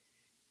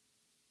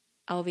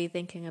 I'll be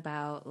thinking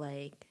about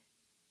like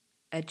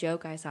a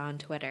joke I saw on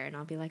Twitter, and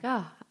I'll be like,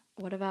 oh,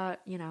 what about,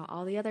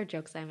 all the other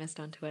jokes I missed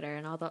on Twitter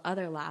and all the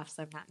other laughs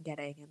I'm not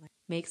getting? And like,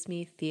 makes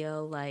me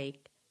feel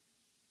like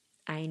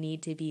I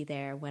need to be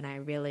there when I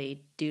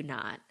really do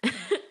not,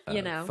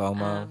 you know?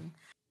 FOMO.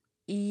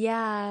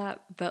 Yeah,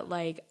 but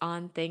like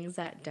on things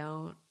that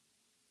don't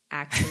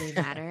actually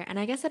matter. And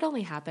I guess it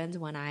only happens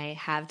when I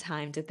have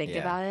time to think Yeah.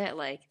 about it.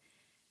 Like,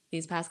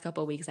 these past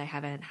couple weeks I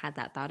haven't had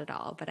that thought at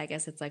all, but I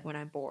guess it's like when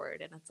I'm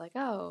bored and it's like,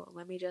 oh,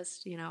 let me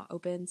just,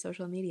 open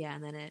social media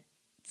and then it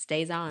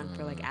stays on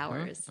for like Mm-hmm.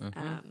 hours.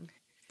 Mm-hmm.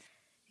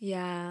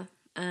 Yeah.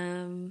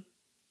 Um,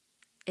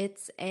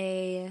 it's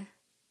a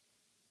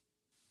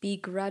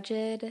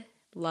begrudged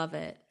love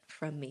it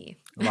from me.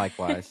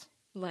 Likewise.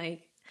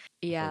 Like,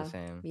 I feel the yeah,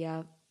 same.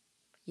 yeah,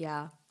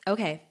 yeah.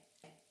 Okay.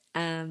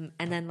 And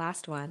then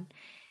last one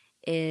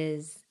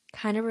is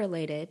kind of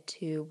related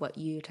to what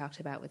you talked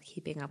about with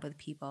keeping up with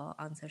people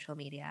on social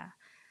media.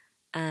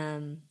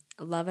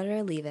 Love it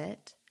or leave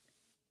it,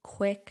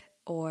 quick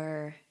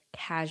or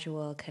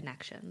casual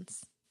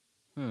connections.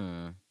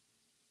 Hmm.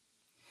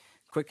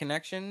 Quick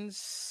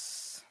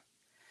connections.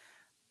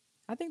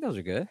 I think those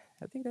are good.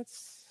 I think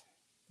that's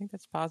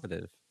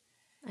positive.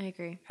 I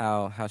agree.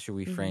 How should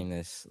we Hmm. frame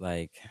this?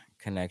 Like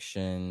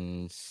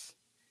connections,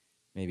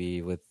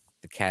 maybe with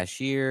the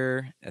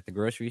cashier at the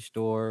grocery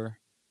store.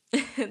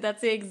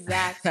 That's the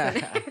exact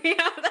scenario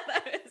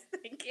that I was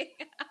thinking.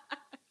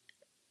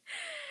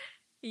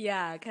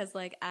 Yeah, because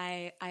like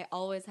I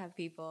always have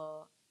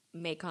people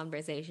make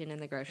conversation in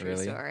the grocery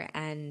Really? store,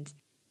 and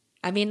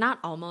I mean not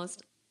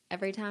almost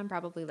every time,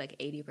 probably like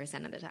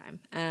 80% of the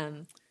time.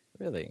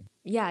 Really?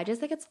 Yeah, I just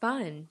think it's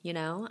fun,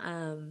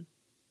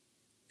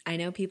 I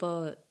know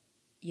people,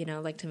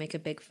 like to make a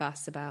big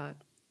fuss about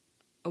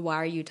why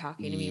are you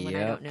talking to me when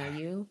I don't Yep. know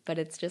you? But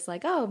it's just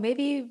like, oh,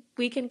 maybe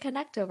we can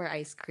connect over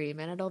ice cream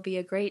and it'll be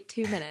a great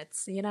 2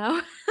 minutes,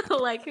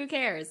 Like, who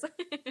cares?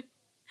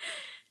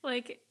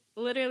 Like,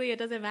 literally, it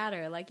doesn't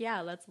matter. Like,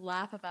 yeah, let's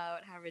laugh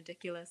about how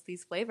ridiculous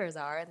these flavors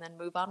are and then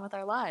move on with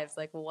our lives.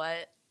 Like,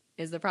 what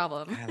is the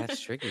problem? Ah, that's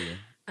tricky.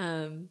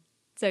 um,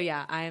 so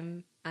yeah,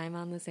 I'm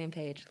on the same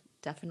page.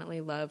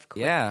 Definitely love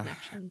quick Yeah,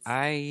 connections.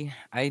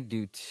 I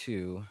do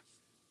too.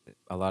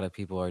 A lot of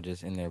people are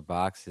just in their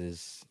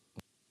boxes.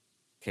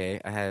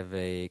 Okay, I have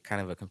a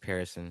kind of a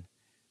comparison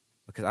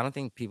because I don't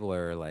think people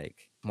are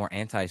like more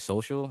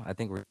antisocial. I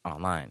think we're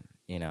online,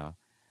 you know.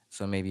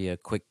 So maybe a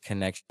quick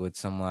connection with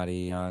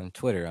somebody on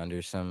Twitter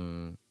under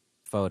some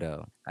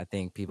photo. I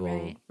think people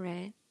Right,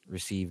 right.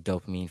 receive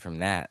dopamine from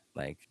that.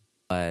 Like,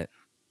 but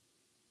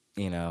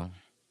you know,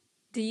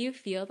 Do you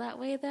feel that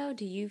way though?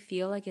 Do you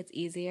feel like it's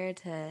easier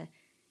to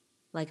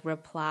like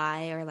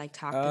reply or like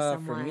talk to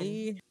for someone,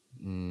 me,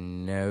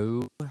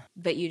 no.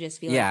 but you just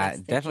feel like Yeah,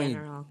 that's the definitely,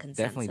 general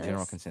definitely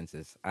general consensus?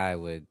 consensus. I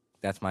would.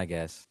 That's my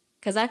guess.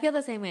 Because I feel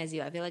the same way as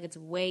you. I feel like it's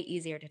way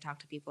easier to talk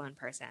to people in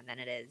person than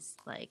it is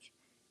like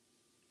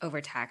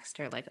over text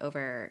or like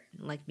over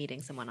like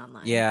meeting someone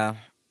online. Yeah,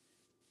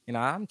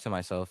 I'm to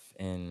myself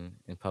in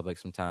public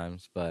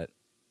sometimes, but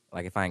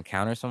like if I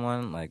encounter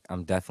someone, like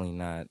I'm definitely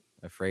not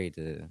afraid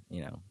to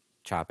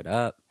chop it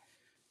up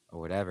or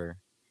whatever.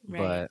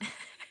 Right. But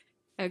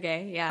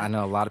Okay, yeah. I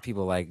know a lot of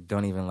people like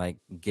don't even like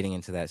getting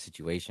into that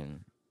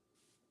situation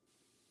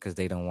because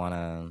they don't want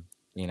to,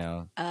 they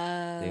don't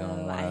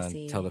Oh, want I to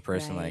tell the see.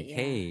 person Right, like, yeah.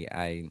 hey,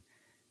 I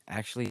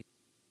actually,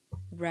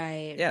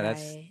 Right, yeah,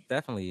 that's right.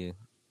 definitely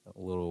a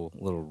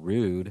little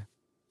rude,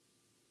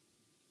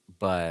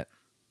 but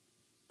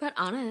But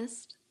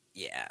honest.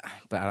 yeah,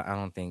 but I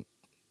don't think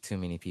too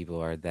many people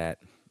are that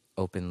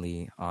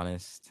openly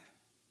honest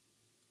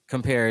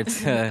compared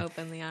to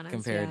Openly honest,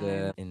 compared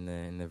yeah. to in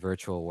the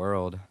virtual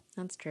world.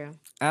 That's true.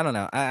 I don't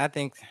know. I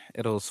think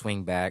it'll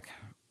swing back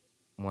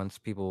once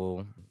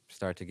people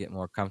start to get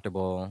more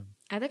comfortable.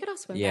 I think it'll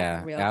swim back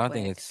Yeah, real I don't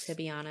think quick, to it's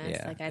be honest.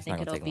 yeah, Like, I it's not think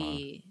gonna it'll take long.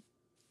 be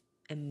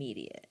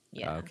immediate.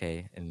 Yeah.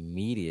 Okay,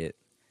 immediate,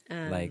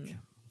 like Um,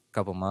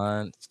 couple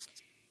months,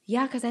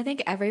 yeah, because I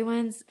think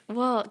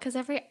because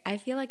I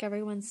feel like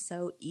everyone's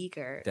so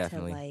eager to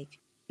definitely. like,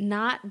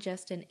 not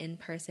just an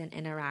in-person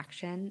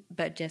interaction,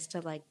 but just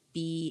to like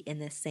be in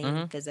the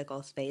same Mhm.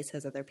 physical space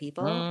as other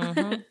people.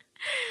 Mhm.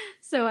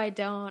 So I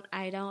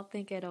don't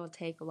think it'll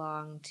take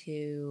long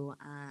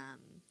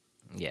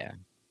Yeah.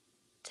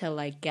 to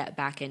like get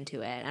back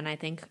into it. And I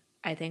think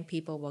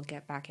people will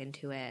get back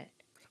into it.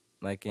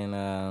 Like in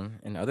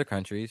other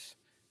countries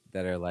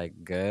that are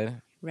like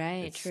good,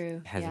 Right, it's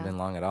true. hasn't Yeah. been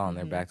long at all, and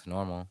they're Mhm. back to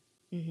normal.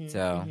 Mhm.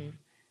 So Mhm.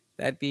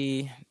 that'd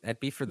be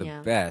for the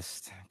Yeah.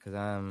 best because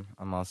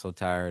I'm also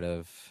tired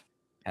of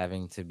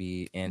having to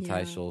be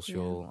Yeah.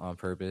 Yeah. antisocial on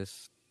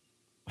purpose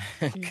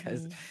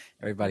because Mhm.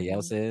 everybody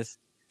else Mhm. is.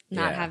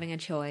 Not Yeah, having a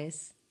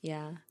choice.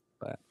 Yeah.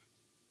 but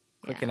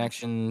quick Yeah.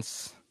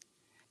 connections.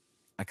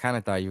 I kind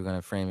of thought you were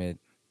gonna frame it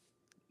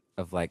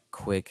of like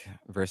quick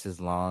versus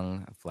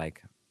long, of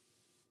like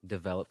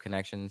developed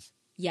connections.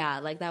 Yeah,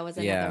 like that was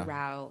another Yeah.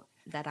 route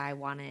that I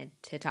wanted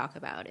to talk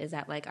about, is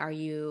that like are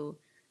you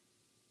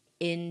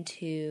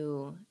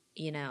into,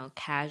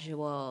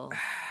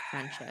 casual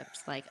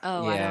friendships? Like,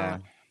 oh, I Yeah.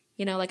 don't,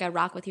 like I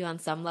rock with you on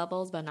some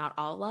levels, but not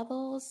all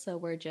levels. So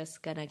we're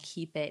just gonna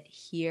keep it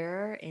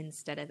here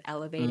instead of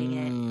elevating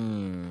it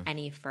Mm.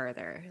 any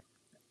further.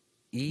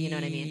 You know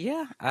what I mean?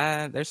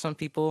 Yeah. There's some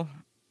people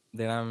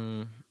that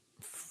I'm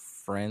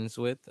friends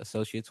with,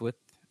 associates with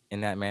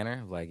in that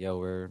manner. Like, yo,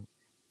 we're.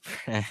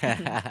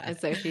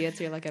 Associates,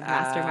 you're like a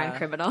mastermind uh,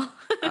 criminal.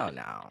 oh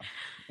no,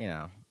 you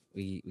know,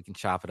 we can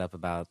chop it up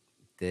about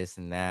this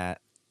and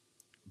that,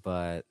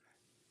 but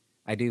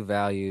I do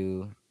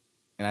value,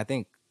 and I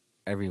think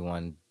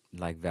everyone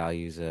like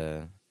values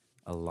a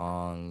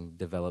long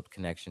developed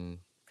connection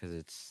because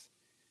it's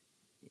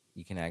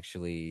you can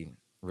actually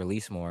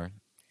release more,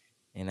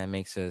 and that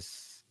makes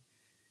us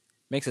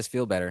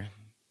feel better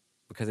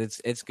because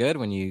it's good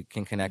when you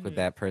can connect with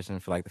Mm-hmm. that person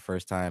for like the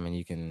first time and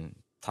you can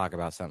talk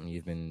about something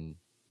you've been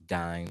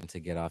dying to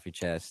get off your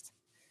chest.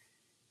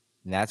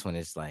 And that's when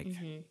it's like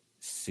Mm-hmm.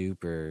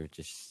 super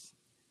just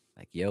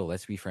like, yo,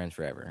 let's be friends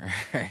forever.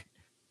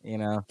 you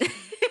know? But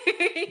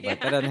that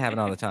Yeah. doesn't happen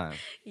all the time,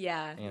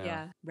 Yeah, you know. yeah.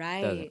 Doesn't.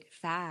 Right.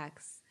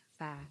 Facts.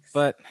 Facts.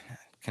 But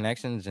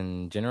connections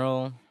in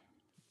general,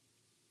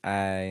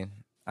 I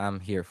I'm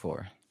here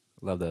for.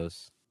 Love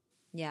those.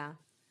 Yeah.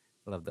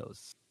 Love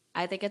those.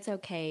 I think it's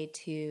okay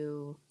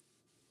to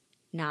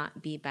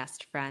not be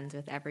best friends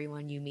with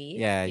everyone you meet.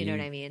 Yeah, You know what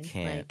you I mean? Like,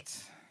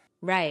 can't.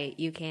 right,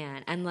 you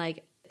can. And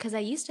like, because I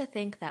used to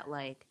think that,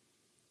 like,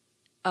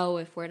 oh,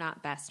 if we're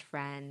not best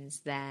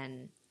friends,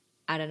 then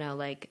I don't know,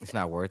 like, It's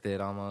not worth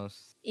it almost.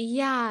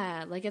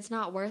 yeah, like it's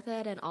not worth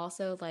it. And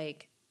also,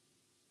 like,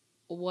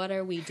 what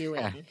are we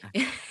doing?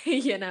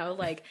 You know,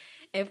 like,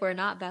 if we're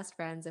not best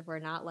friends, if we're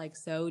not like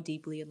so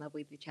deeply in love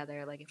with each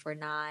other, like, if we're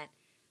not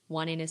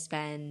wanting to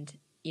spend,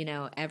 you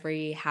know,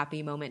 every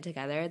happy moment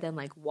together, then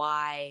like,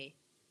 why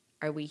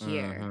are we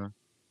here? Mm-hmm.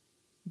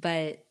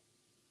 But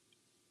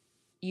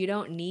you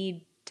don't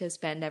need to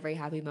spend every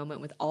happy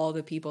moment with all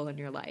the people in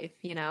your life,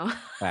 you know?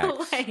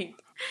 Facts. Like,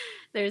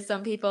 there's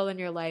some people in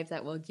your life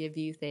that will give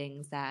you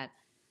things that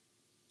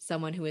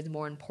someone who is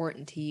more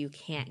important to you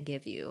can't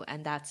give you.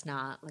 And that's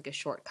not like a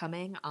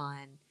shortcoming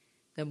on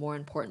the more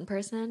important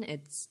person.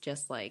 It's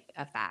just like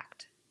a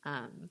fact.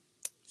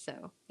 So,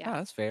 Oh, yeah.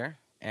 that's fair.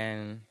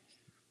 And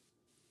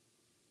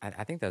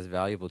I think that's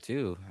valuable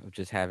too. Of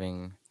just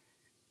having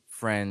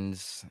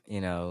friends,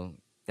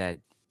 that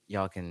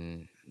y'all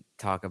can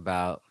talk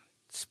about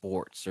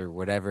sports or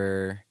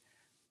whatever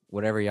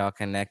y'all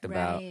connect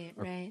about Right,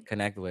 or right.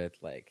 connect with.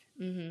 Like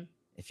Mm-hmm.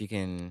 if you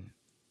can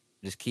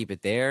just keep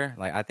it there,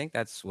 like I think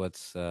that's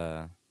what's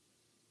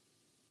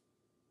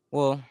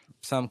well,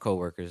 some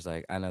coworkers,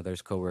 like I know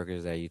there's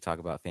coworkers that you talk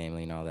about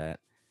family and all that,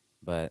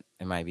 but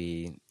it might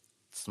be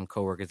some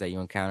coworkers that you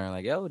encounter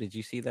like, yo, did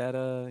you see that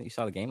you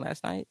saw the game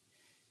last night?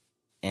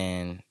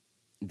 And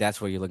that's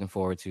what you're looking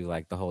forward to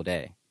like the whole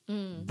day.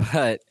 Mm.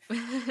 But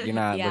you're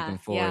not Yeah, looking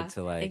forward yeah,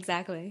 to like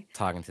exactly.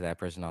 talking to that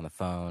person on the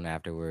phone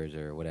afterwards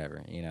or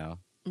whatever, you know?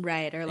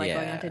 Right. Or like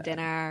going out to Yeah.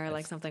 dinner or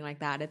like That's something like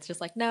that. It's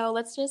just like, no,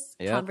 let's just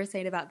yep.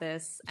 conversate about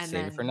this and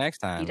Save it for then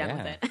next be time. done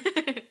with Yeah.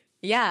 it.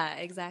 Yeah,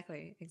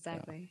 exactly. So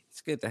Exactly.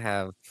 it's good to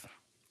have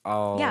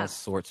all Yeah,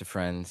 sorts of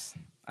friends,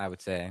 I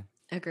would say.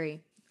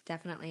 agree.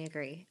 Definitely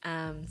agree.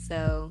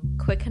 So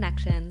quick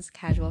connections,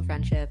 casual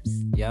friendships,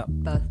 Yep.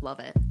 both love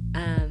it.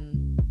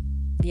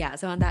 Yeah,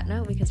 so on that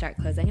note, we can start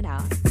closing it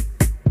out.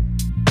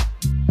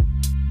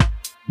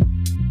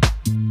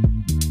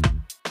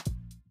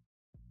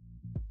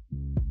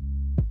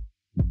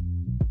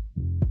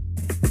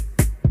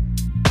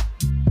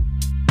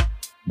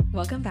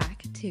 Welcome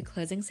back to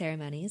Closing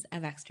Ceremonies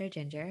of Extra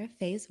Ginger.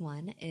 Phase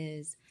 1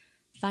 is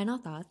final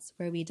thoughts,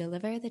 where we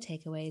deliver the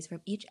takeaways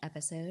from each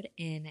episode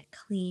in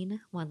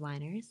clean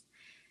one-liners.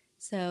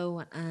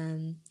 So,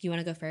 do you want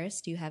to go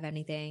first? Do you have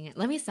anything?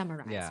 Let me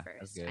summarize Yeah,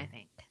 that's first, I good.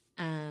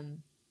 think.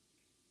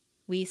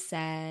 We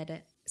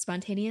said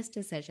spontaneous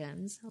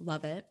decisions,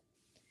 love it.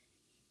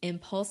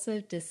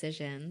 Impulsive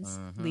decisions,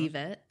 Mm-hmm. leave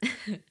it.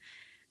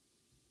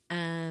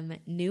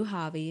 New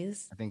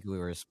hobbies, I think we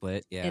were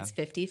split. Yeah. it's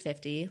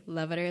 50-50,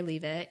 love it or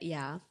leave it.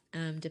 Yeah.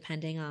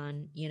 Depending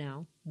on, you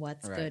know,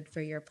 what's Right. good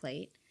for your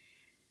plate.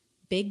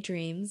 Big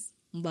dreams,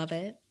 love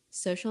it.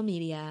 Social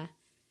media,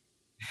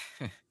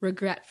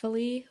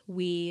 regretfully,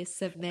 we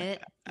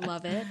submit,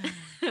 love it,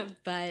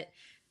 but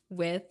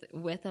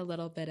with a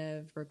little bit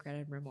of regret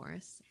and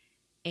remorse.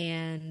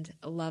 And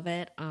love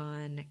it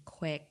on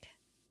quick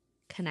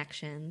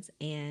connections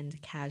and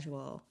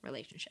casual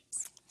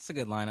relationships. It's a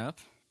good lineup.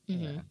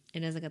 Mm-hmm. Yeah.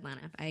 It is a good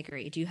lineup. I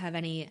agree. Do you have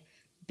any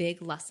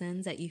big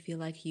lessons that you feel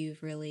like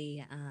you've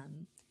really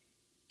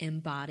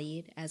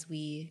embodied as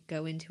we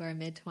go into our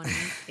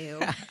mid-20s?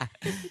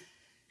 Ew.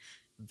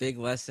 Big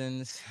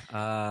lessons.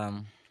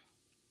 I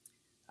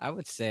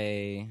would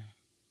say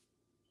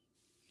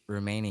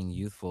remaining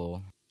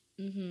youthful.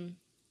 Mm-hmm.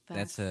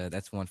 Facts.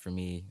 That's one for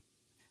me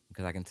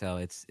because I can tell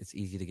it's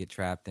easy to get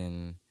trapped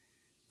in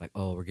like,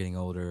 oh, we're getting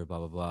older, blah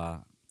blah blah.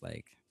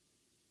 Like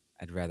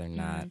I'd rather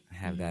not Mm-hmm.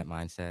 have Mm-hmm. that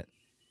mindset.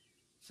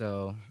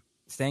 So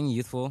staying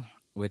youthful,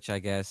 which I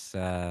guess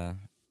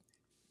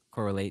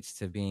correlates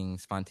to being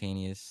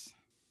spontaneous.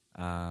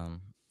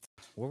 Um,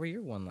 what were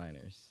your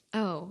one-liners?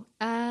 Oh,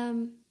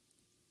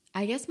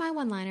 I guess my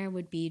one-liner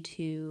would be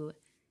to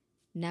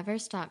never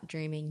stop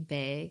dreaming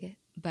big,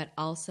 but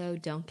also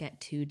don't get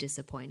too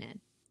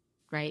disappointed,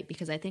 right?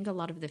 Because I think a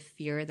lot of the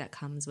fear that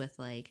comes with,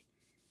 like,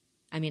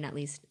 I mean, at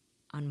least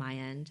on my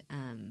end,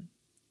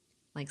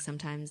 like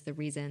sometimes the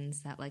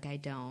reasons that like I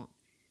don't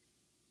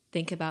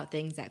think about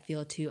things that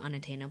feel too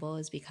unattainable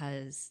is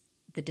because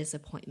the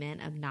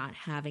disappointment of not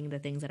having the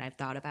things that I've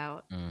thought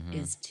about Mm-hmm.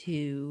 is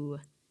too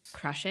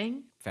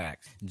crushing.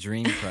 Facts.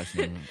 Dream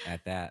crushing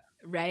at that.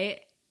 Right?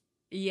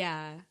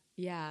 Yeah.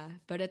 Yeah.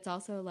 But it's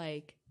also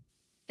like,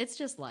 it's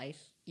just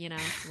life, you know?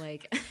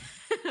 Like,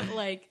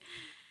 like,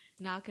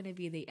 not going to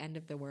be the end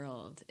of the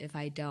world if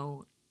I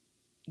don't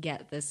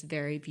get this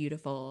very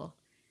beautiful,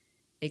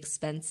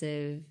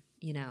 expensive,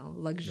 you know,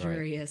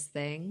 luxurious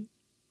thing.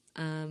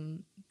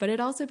 But it'd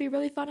also be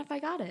really fun if I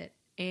got it.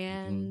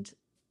 And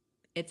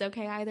it's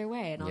okay either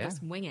way. And I'll Yeah.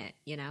 just wing it,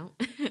 you know?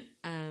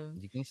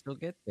 You can still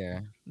get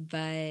there.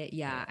 But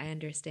yeah, I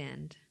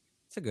understand.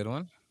 It's a good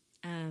one.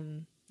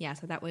 Yeah,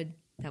 so that would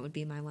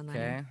be my one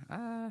liner. Okay.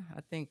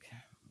 I think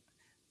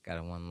got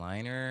a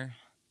one-liner.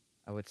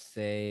 I would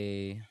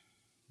say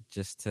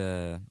just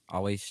to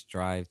always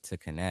strive to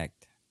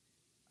connect.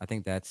 I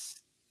think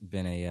that's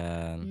been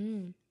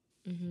a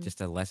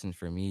just a lesson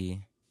for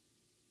me.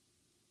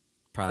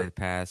 Probably the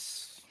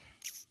past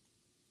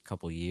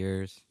couple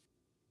years.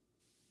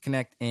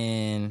 Connect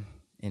in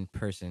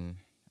person,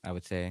 I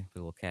would say, with a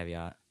little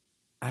caveat.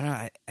 I don't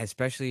know,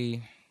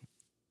 especially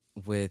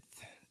with,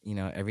 you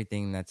know,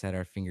 everything that's at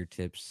our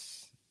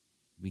fingertips.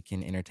 We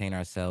can entertain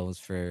ourselves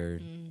for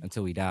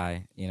until we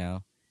die, you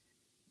know.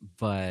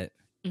 But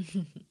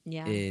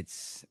Yeah.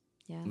 it's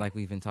like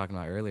we've been talking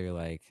about earlier,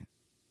 like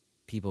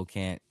people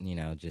can't, you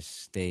know,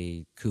 just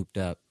stay cooped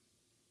up.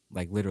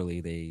 Like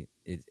literally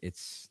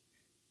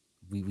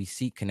we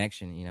seek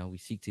connection, you know, we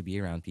seek to be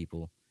around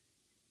people,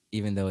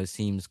 even though it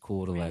seems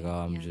cool to like, oh,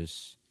 I'm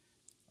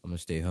gonna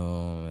stay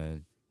home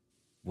and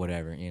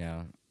whatever, you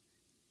know.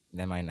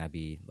 That might not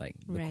be like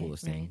the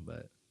coolest thing,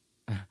 but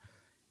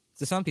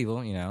to some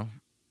people, you know,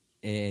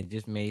 it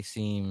just may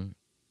seem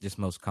just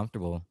most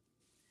comfortable.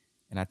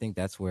 And I think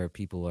that's where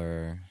people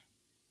are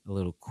a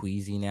little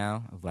queasy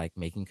now of like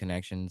making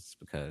connections,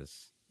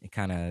 because it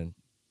kind of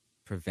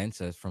prevents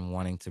us from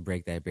wanting to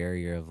break that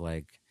barrier of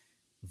like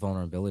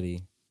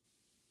vulnerability.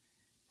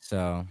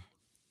 So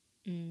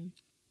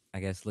I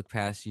guess look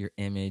past your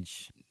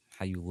image,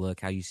 how you look,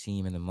 how you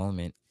seem in the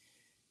moment,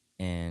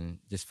 and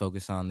just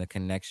focus on the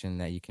connection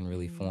that you can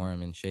really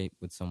form and shape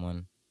with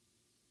someone.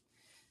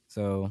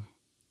 So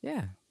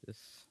yeah,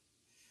 just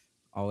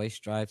always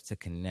strive to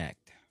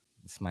connect.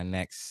 It's my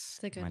next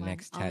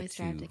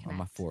tattoo on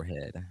my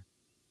forehead.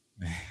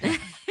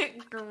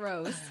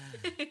 Gross.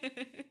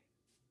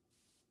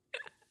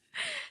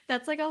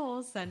 That's like a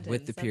whole sentence.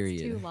 With the period.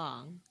 That's too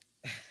long.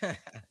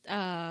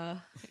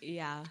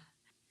 Yeah.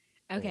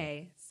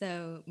 Okay,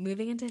 so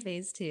moving into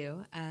phase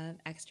 2 of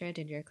extra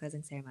ginger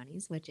cleansing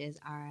ceremonies, which is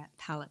our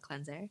palate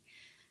cleanser.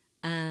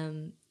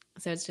 So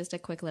it's just a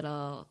quick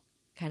little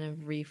kind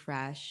of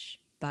refresh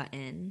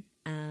button,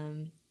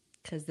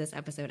 because this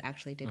episode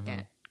actually did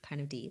get kind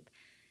of deep.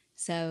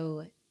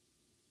 So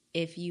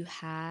if you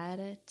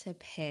had to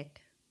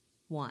pick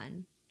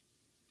one,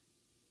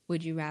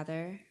 would you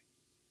rather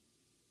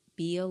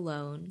be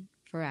alone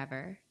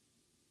forever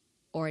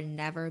or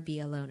never be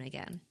alone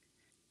again?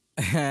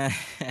 I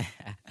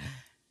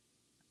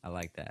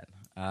like that.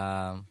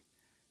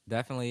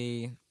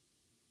 Definitely,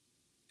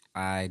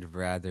 I'd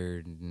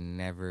rather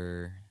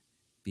never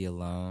be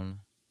alone.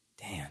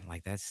 Damn,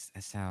 like that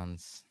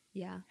sounds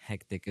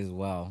hectic as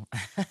well.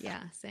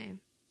 Yeah,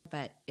 same.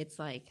 But it's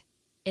like,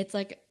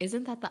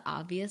 isn't that the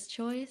obvious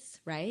choice,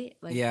 right?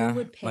 Like, who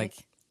would pick? Like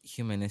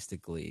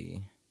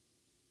humanistically,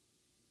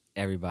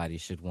 everybody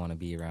should want to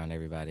be around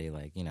everybody.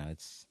 Like, you know,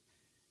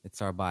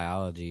 it's our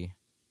biology.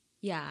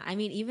 Yeah, I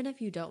mean, even if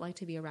you don't like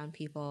to be around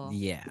people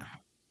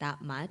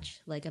that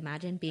much, like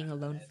imagine being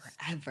alone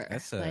forever.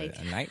 That's like,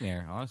 a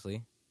nightmare,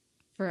 honestly.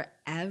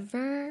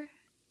 Forever?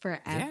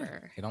 Yeah,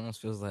 it almost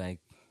feels like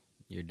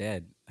you're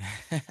dead.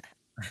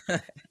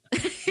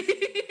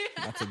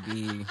 Not to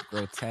be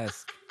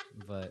grotesque,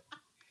 but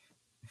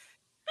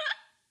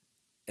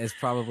it's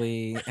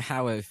probably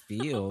how it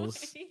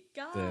feels. Oh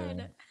my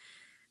God.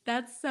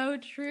 That's so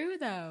true,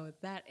 though,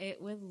 that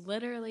it would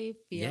literally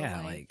feel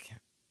like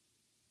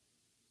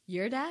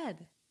you're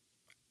dead.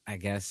 I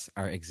guess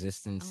our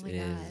existence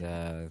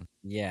is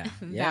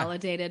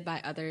validated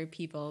by other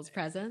people's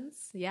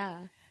presence.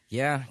 Yeah.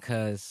 Yeah,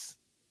 because...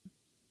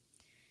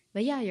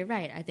 But yeah, you're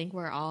right. I think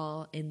we're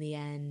all, in the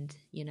end,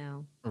 you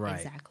know,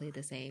 exactly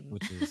the same.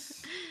 Which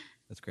is...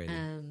 That's crazy.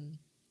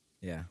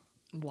 Yeah.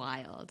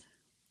 Wild.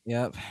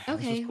 Yep.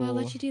 Okay, well, I'll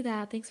let you do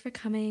that. Thanks for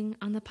coming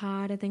on the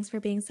pod, and thanks for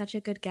being such a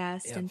good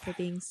guest and for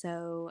being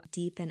so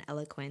deep and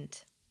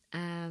eloquent.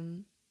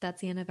 That's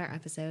the end of our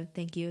episode.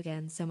 Thank you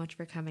again so much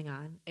for coming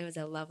on. It was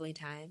a lovely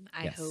time.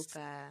 I hope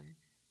I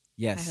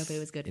hope it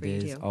was good for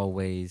you too. It is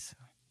always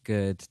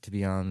good to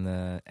be on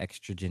the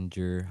Extra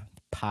Ginger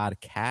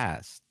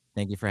podcast.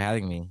 Thank you for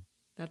having me.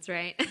 That's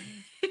right.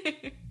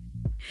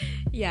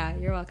 Yeah,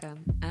 you're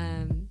welcome.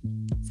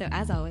 So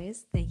as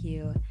always, thank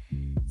you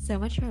so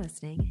much for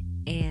listening,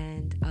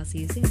 and I'll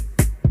see you soon.